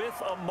down with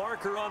a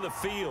marker on the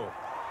field.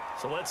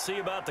 So let's see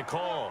about the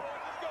call.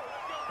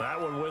 That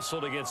one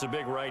whistled against a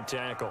big right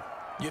tackle.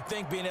 You'd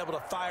think being able to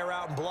fire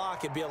out and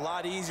block, it'd be a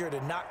lot easier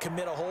to not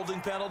commit a holding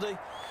penalty,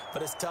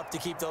 but it's tough to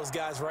keep those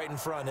guys right in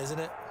front, isn't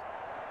it?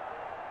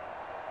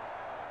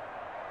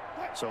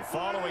 So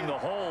following the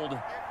hold,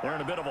 they're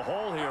in a bit of a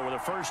hole here with a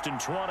 1st and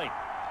 20.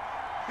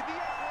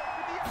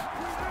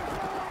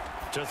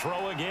 To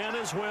throw again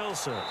is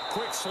Wilson.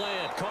 Quick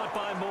slant, caught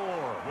by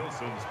Moore.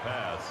 Wilson's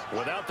pass.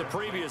 Without the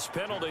previous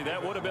penalty,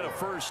 that would have been a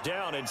first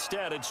down.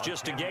 Instead, it's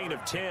just a gain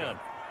of 10.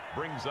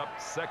 Brings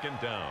up second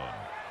down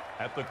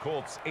at the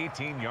Colts'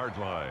 18-yard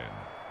line.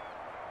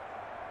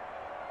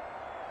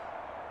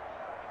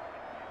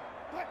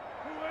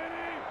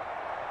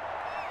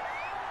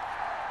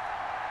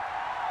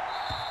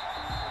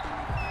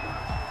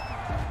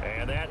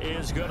 And that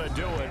is going to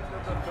do it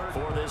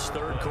for this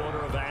third quarter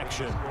of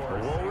action.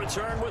 We'll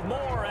return with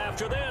more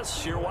after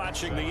this. You're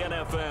watching the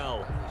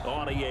NFL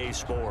on EA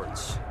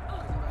Sports.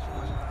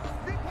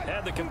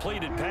 Had the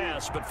completed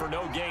pass, but for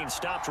no gain,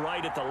 stopped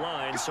right at the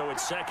line, so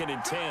it's 2nd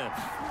and 10.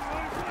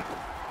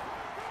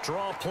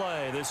 Draw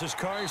play. This is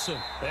Carson.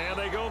 And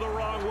they go the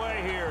wrong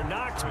way here.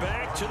 Knocked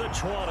back to the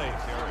 20.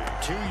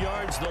 2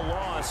 yards the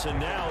loss, and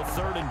now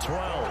 3rd and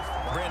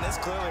 12. Brandon, that's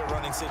clearly a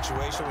running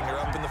situation when you're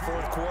up in the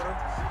fourth quarter.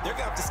 They're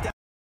going to have to step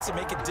to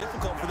make it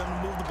difficult for them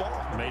to move the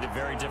ball. Made it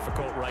very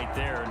difficult right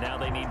there. Now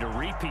they need to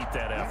repeat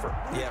that effort.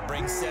 Yeah,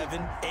 bring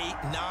 7, 8,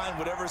 9,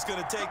 whatever it's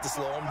going to take to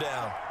slow them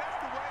down.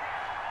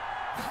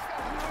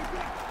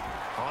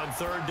 On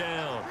 3rd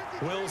down,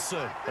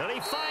 Wilson. And he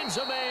finds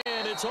a man.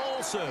 It's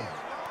Olsen.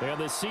 And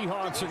the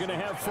Seahawks are going to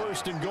have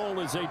 1st and goal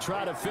as they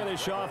try to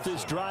finish off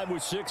this drive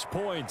with 6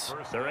 points.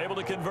 They're able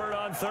to convert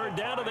on 3rd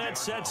down, and that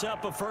sets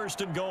up a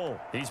 1st and goal.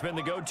 He's been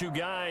the go-to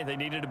guy. They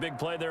needed a big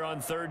play there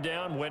on 3rd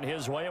down. Went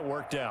his way. It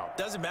worked out.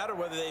 Doesn't matter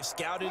whether they've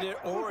scouted it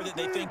or that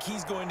they think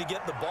he's going to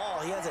get the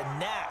ball. He has a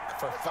knack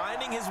for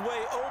finding his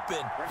way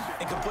open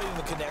and completing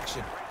the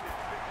connection.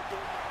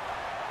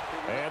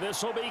 And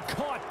this will be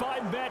caught by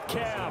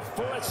Metcalf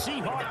for a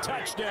Seahawk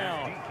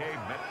touchdown.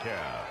 DK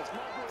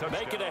Metcalf.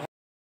 Make it a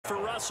for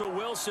Russell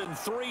Wilson.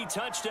 3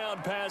 touchdown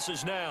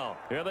passes now.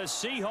 Yeah, the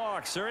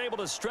Seahawks are able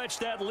to stretch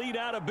that lead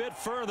out a bit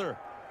further.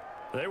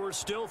 They were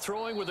still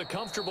throwing with a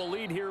comfortable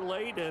lead here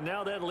late, and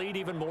now that lead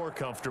even more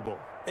comfortable.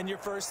 And your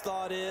first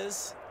thought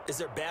is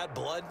there bad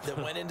blood that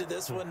went into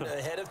this one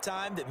ahead of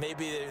time, that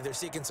maybe they're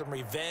seeking some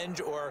revenge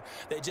or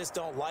they just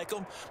don't like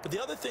them? But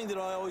the other thing that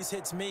always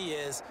hits me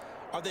is,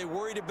 are they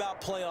worried about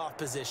playoff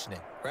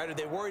positioning, right? Are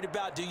they worried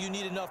about, do you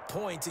need enough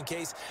points in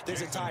case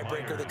there's a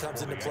tiebreaker that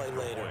comes into play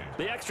later?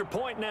 The extra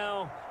point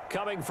now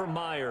coming from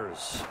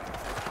Myers.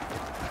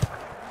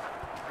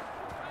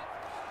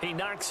 He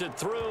knocks it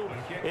through.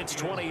 It's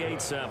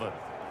 28-7.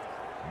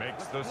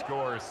 Makes the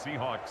score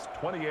Seahawks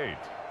 28,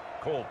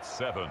 Colts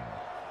 7.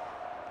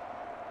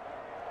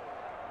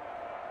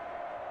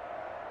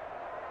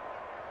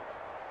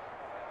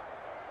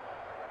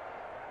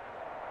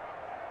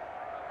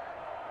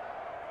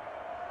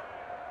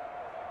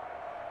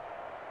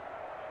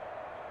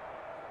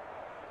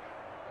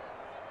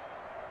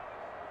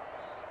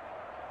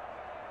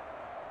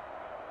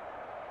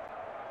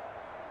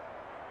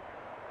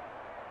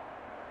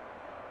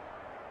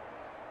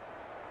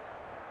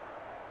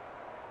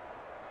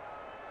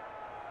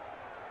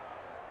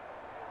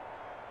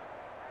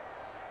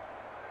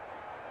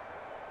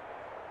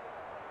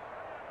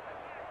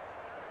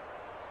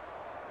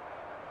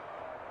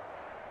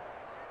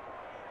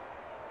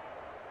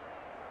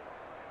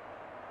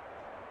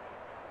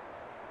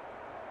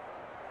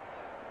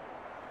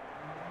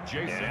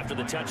 And after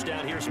the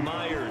touchdown, here's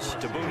Myers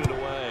to boot it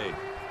away.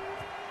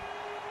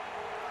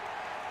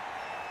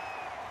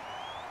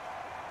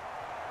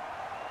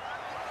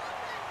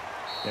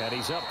 And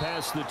he's up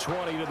past the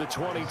 20 to the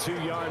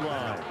 22-yard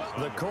line.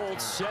 The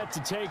Colts set to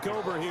take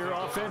over here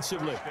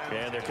offensively.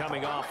 And they're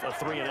coming off a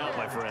 3-and-out,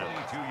 my friend.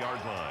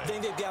 22-yard line. I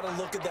think they've got to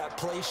look at that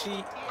play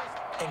sheet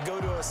and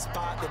go to a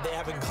spot that they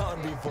haven't gone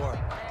before.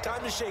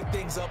 Time to shake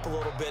things up a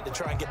little bit to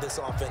try and get this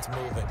offense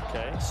moving.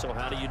 Okay, so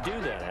how do you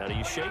do that? How do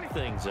you shake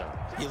things up?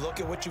 You look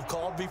at what you've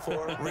called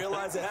before,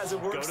 realize it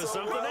hasn't worked Go to so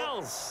something well,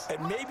 else.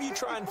 and maybe you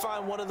try and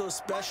find one of those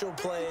special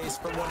plays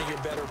from one of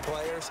your better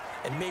players,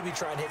 and maybe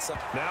try and hit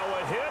something. Now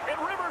a hit,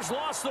 and Rivers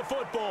lost the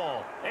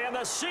football, and the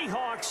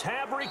Seahawks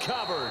have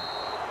recovered.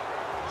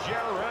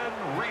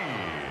 Jaron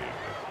Reed.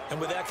 And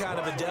with that kind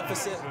of a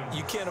deficit,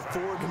 you can't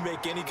afford to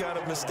make any kind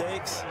of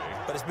mistakes,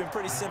 but it's been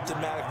pretty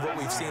symptomatic of what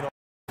we've seen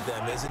of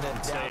them, isn't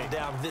it?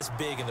 Down this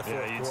big in the fourth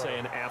quarter. Yeah, you'd say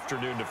an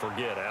afternoon to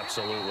forget,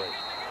 absolutely.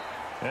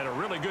 And a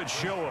really good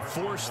show of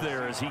force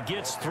there as he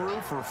gets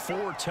through for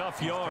 4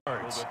 tough yards.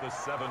 At the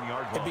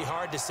 7-yard line. It'd be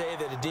hard to say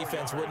that a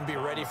defense wouldn't be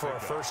ready for a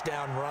first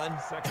down run.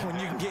 When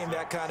you can gain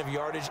that kind of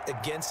yardage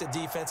against a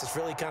defense that's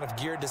really kind of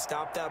geared to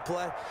stop that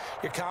play,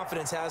 your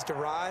confidence has to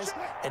rise,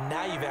 and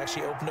now you've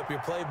actually opened up your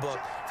playbook.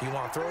 If you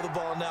want to throw the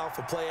ball now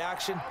for play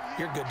action,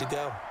 you're good to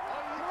go.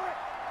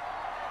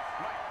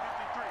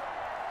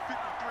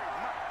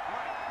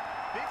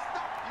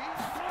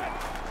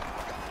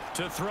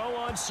 To throw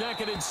on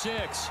 2nd and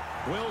 6.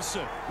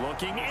 Wilson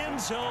looking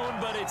end zone,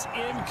 but it's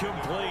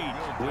incomplete.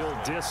 Will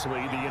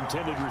Disley, the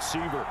intended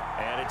receiver,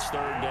 and it's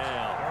 3rd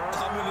down.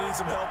 I'm going to need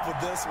some help with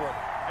this one.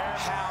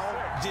 How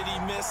did he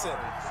miss it?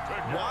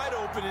 Wide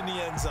open in the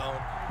end zone.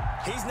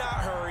 He's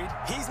not hurried.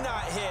 He's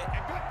not hit.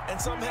 and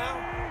somehow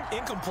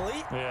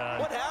incomplete? Yeah.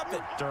 What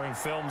happened? During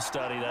film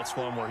study, that's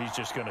one where he's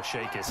just going to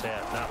shake his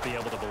head, not be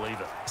able to believe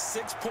it.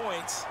 6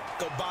 points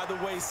go by the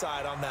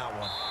wayside on that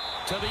one.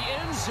 To the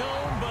end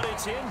zone, but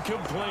it's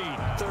incomplete.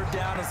 Third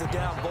down is a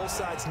down. Both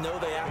sides know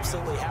they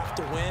absolutely have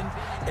to win.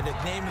 And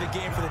the name of the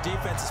game for the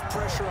defense is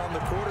pressure on the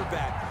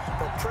quarterback.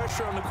 But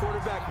pressure on the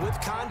quarterback with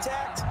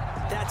contact,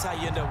 that's how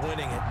you end up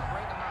winning it.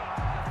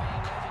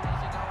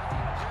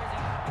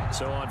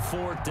 So on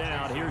fourth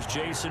down, here's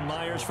Jason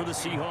Myers for the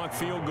Seahawk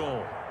field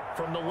goal.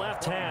 From the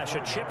left hash,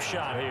 a chip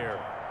shot here.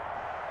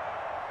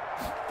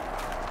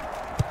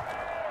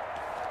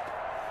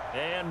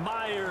 And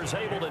Myers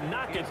able to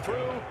knock it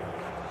through.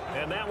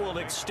 And that will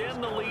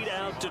extend the lead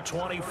out to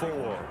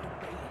 24.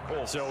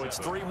 So it's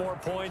 3 more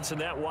points,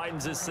 and that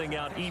widens this thing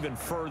out even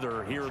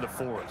further here in the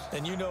fourth.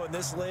 And you know in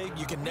this league,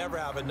 you can never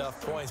have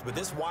enough points. But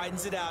this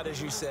widens it out,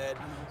 as you said.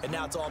 And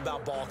now it's all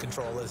about ball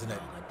control, isn't it?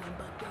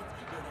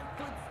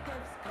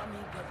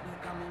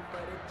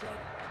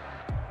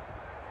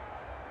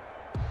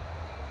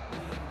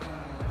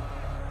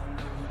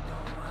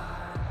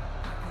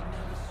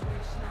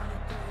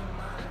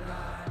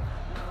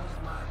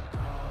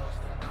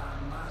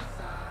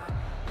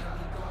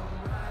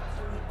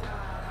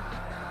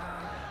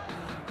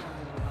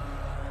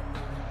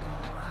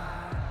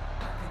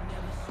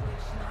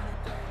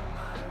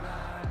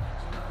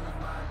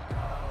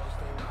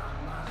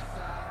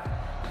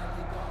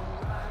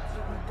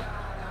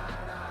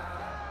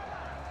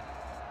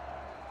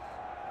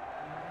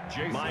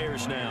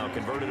 Myers now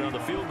converted on the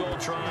field goal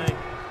try.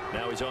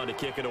 Now he's on to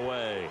kick it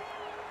away.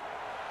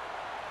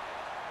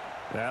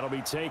 That'll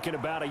be taken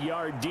about a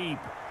yard deep.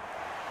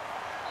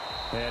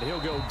 And he'll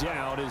go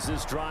down as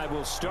this drive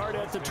will start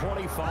at the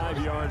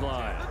 25-yard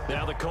line.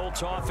 Now the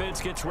Colts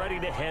offense gets ready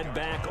to head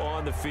back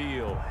on the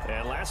field.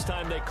 And last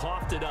time they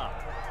coughed it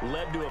up,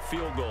 led to a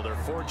field goal. They're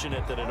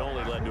fortunate that it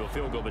only led to a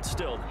field goal, but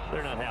still,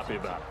 they're not happy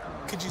about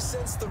it. Could you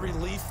sense the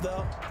relief,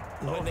 though,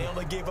 when they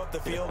only gave up the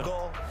field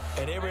goal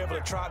and they were able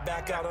to trot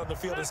back out on the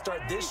field and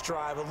start this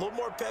drive? A little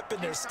more pep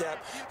in their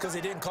step because they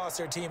didn't cost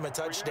their team a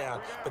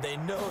touchdown, but they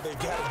know they've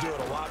got to do it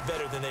a lot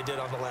better than they did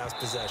on the last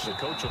possession. The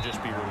coach will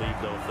just be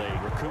relieved, though, if they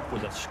recoup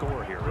with a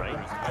score here, right?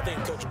 I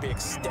think the coach will be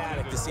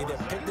ecstatic to see them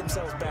pick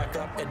themselves back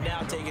up and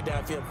now take it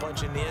downfield,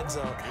 punch in the end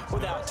zone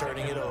without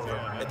turning it over.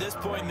 At this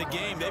point in the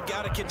game, they've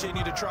got to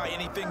continue to try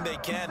anything they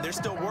can. They're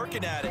still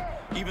working at it,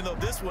 even though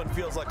this one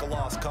feels like a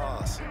lost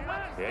cause.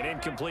 An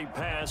incomplete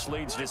pass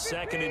leads to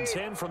 2nd and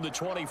 10 from the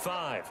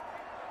 25.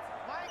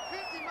 Mike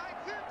 50,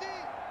 Mike 50.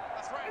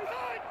 That's right.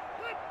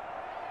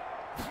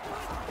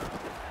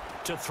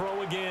 To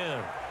throw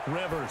again,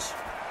 Rivers.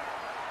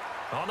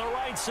 On the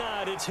right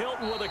side, it's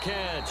Hilton with a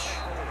catch.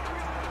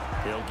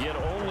 He'll get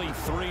only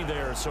 3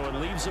 there, so it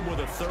leaves him with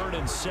a 3rd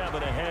and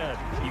 7 ahead.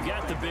 You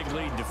got the big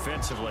lead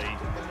defensively.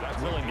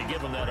 Willing to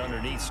give them that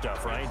underneath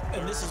stuff, right?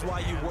 And this is why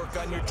you work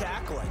on your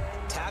tackling.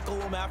 Tackle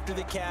them after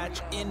the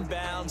catch,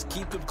 inbounds,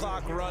 keep the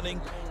clock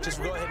running.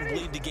 Just go ahead and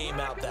bleed the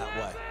game out that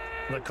way.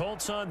 The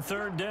Colts on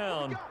 3rd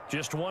down,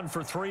 just 1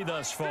 for 3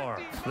 thus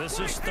far. This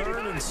is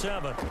 3rd and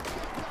 7.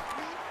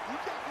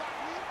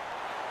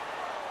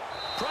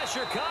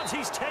 Pressure comes.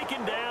 He's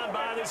taken down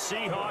by the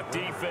Seahawk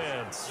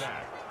defense.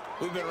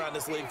 We've been around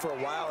this league for a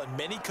while, and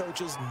many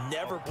coaches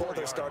never pull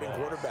their starting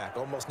quarterback,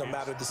 almost no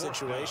matter the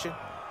situation.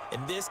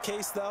 In this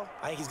case, though,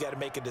 I think he's got to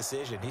make a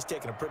decision. He's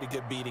taking a pretty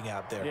good beating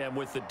out there. Yeah, and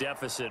with the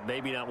deficit,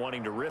 maybe not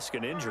wanting to risk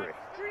an injury.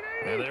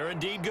 And they're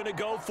indeed going to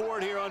go for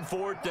it here on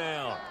 4th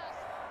down.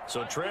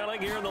 So trailing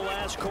here in the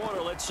last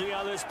quarter, let's see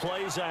how this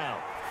plays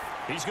out.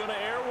 He's going to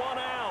air one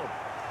out.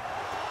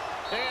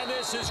 And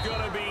this is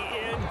going to be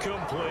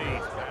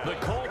incomplete. The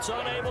Colts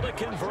unable to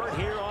convert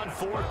here on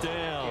 4th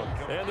down.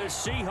 And the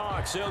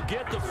Seahawks, they'll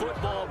get the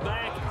football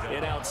back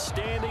in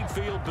outstanding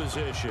field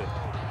position.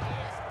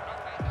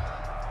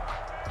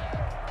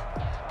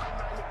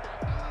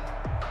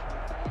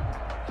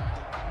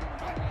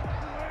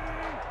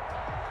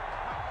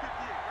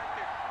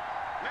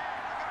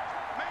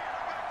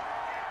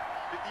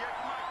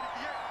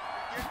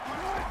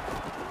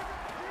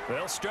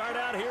 They'll start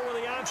out here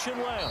with the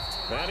option left.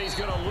 And he's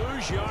going to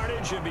lose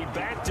yardage and be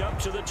backed up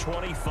to the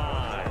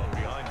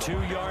 25.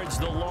 2 yards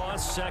the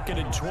loss, 2nd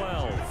and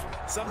 12.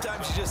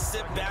 Sometimes you just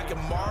sit back and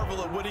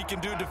marvel at what he can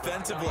do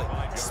defensively.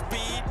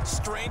 Speed,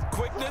 strength,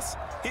 quickness,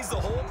 he's the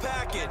whole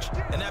package.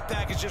 And that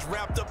package just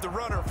wrapped up the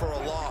runner for a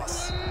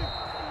loss.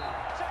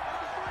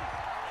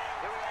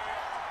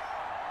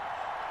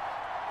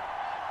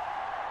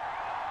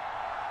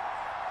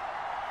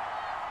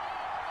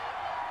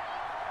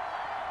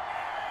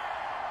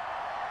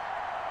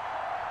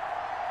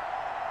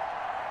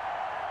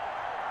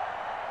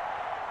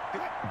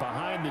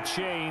 Behind the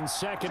chain,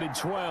 2nd and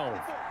 12.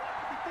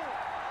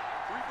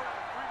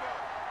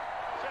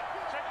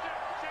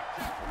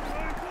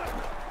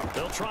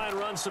 They'll try and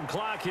run some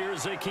clock here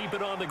as they keep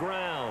it on the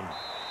ground.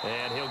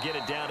 And he'll get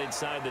it down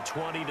inside the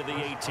 20 to the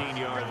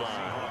 18-yard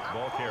line.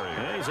 Ball carrier.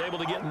 And he's able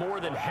to get more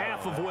than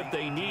half of what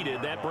they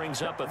needed. That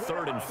brings up a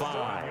 3rd and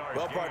 5.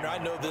 Well, partner, I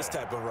know this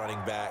type of running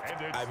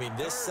back. I mean,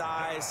 this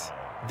size,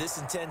 This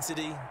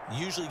intensity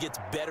usually gets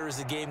better as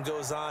the game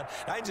goes on.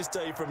 I can just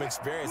tell you from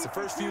experience, the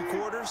first few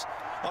quarters,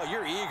 oh,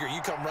 you're eager.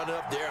 You come running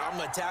up there, I'm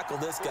going to tackle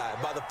this guy.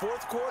 By the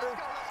fourth quarter,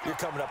 you're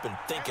coming up and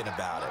thinking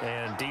about it.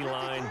 And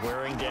D-line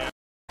wearing down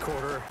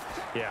quarter.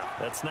 Yeah,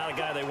 that's not a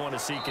guy they want to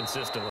see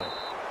consistently.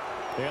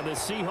 And the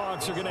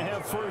Seahawks are going to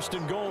have first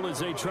and goal as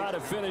they try to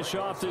finish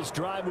off this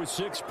drive with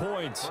 6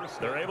 points.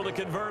 They're able to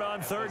convert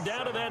on third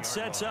down, and that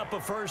sets up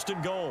a first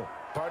and goal.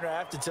 Partner, I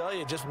have to tell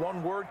you, just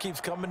one word keeps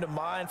coming to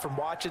mind from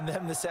watching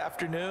them this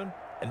afternoon,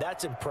 and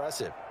that's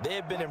impressive. They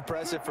have been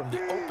impressive from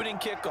the opening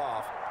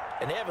kickoff,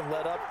 and they haven't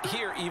let up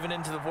here even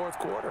into the fourth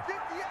quarter.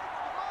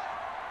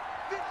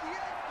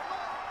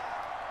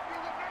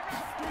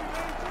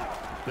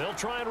 They'll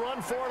try and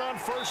run for it on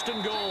first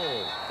and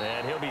goal.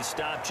 And he'll be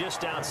stopped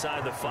just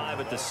outside the 5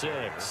 at the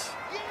 6.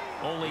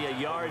 Only a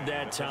yard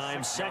that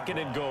time, second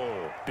and goal.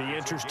 Be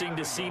interesting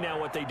to see now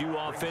what they do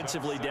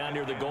offensively down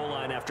near the goal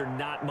line after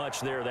not much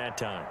there that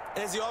time.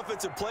 As the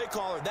offensive play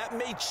caller, that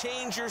may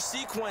change your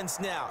sequence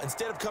now.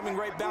 Instead of coming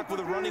right back with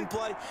a running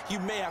play, you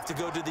may have to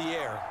go to the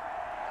air.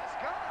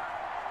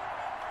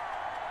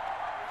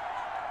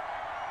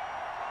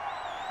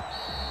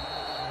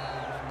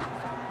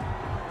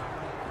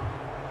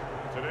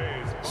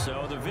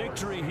 So the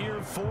victory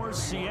here for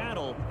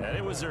Seattle, and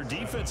it was their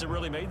defense that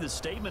really made the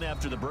statement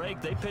after the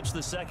break. They pitched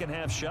the second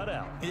half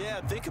shutout.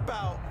 Yeah, think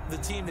about the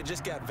team that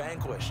just got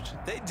vanquished.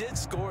 They did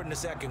score in the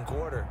second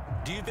quarter.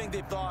 Do you think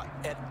they thought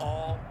at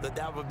all that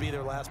that would be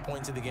their last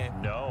points of the game?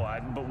 No,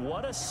 but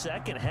what a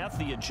second half.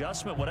 The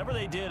adjustment, whatever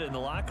they did in the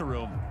locker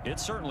room, it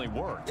certainly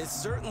worked. It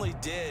certainly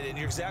did, and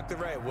you're exactly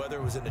right. Whether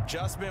it was an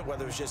adjustment,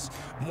 whether it was just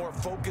more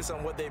focus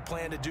on what they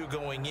planned to do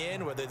going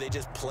in, whether they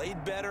just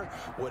played better,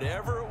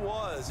 whatever it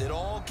was, it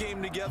all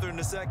came together in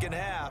the second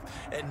half,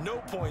 and no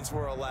points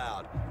were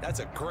allowed. That's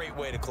a great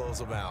way to close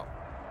them out.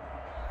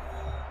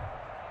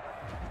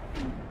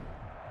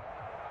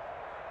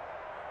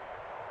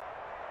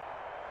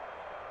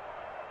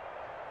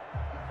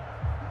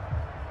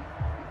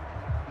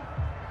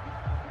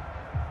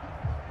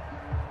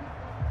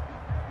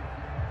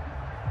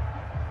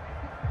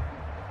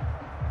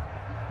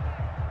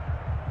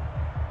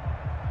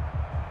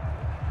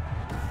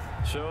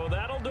 So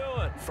that'll do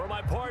it for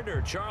my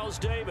partner, Charles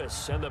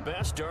Davis, and the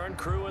best darn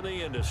crew in the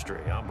industry.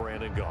 I'm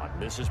Brandon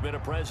Gaudin. This has been a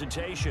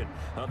presentation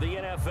of the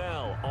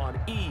NFL on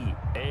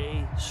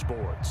EA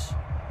Sports.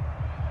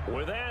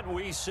 With that,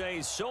 we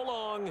say so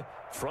long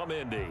from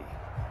Indy.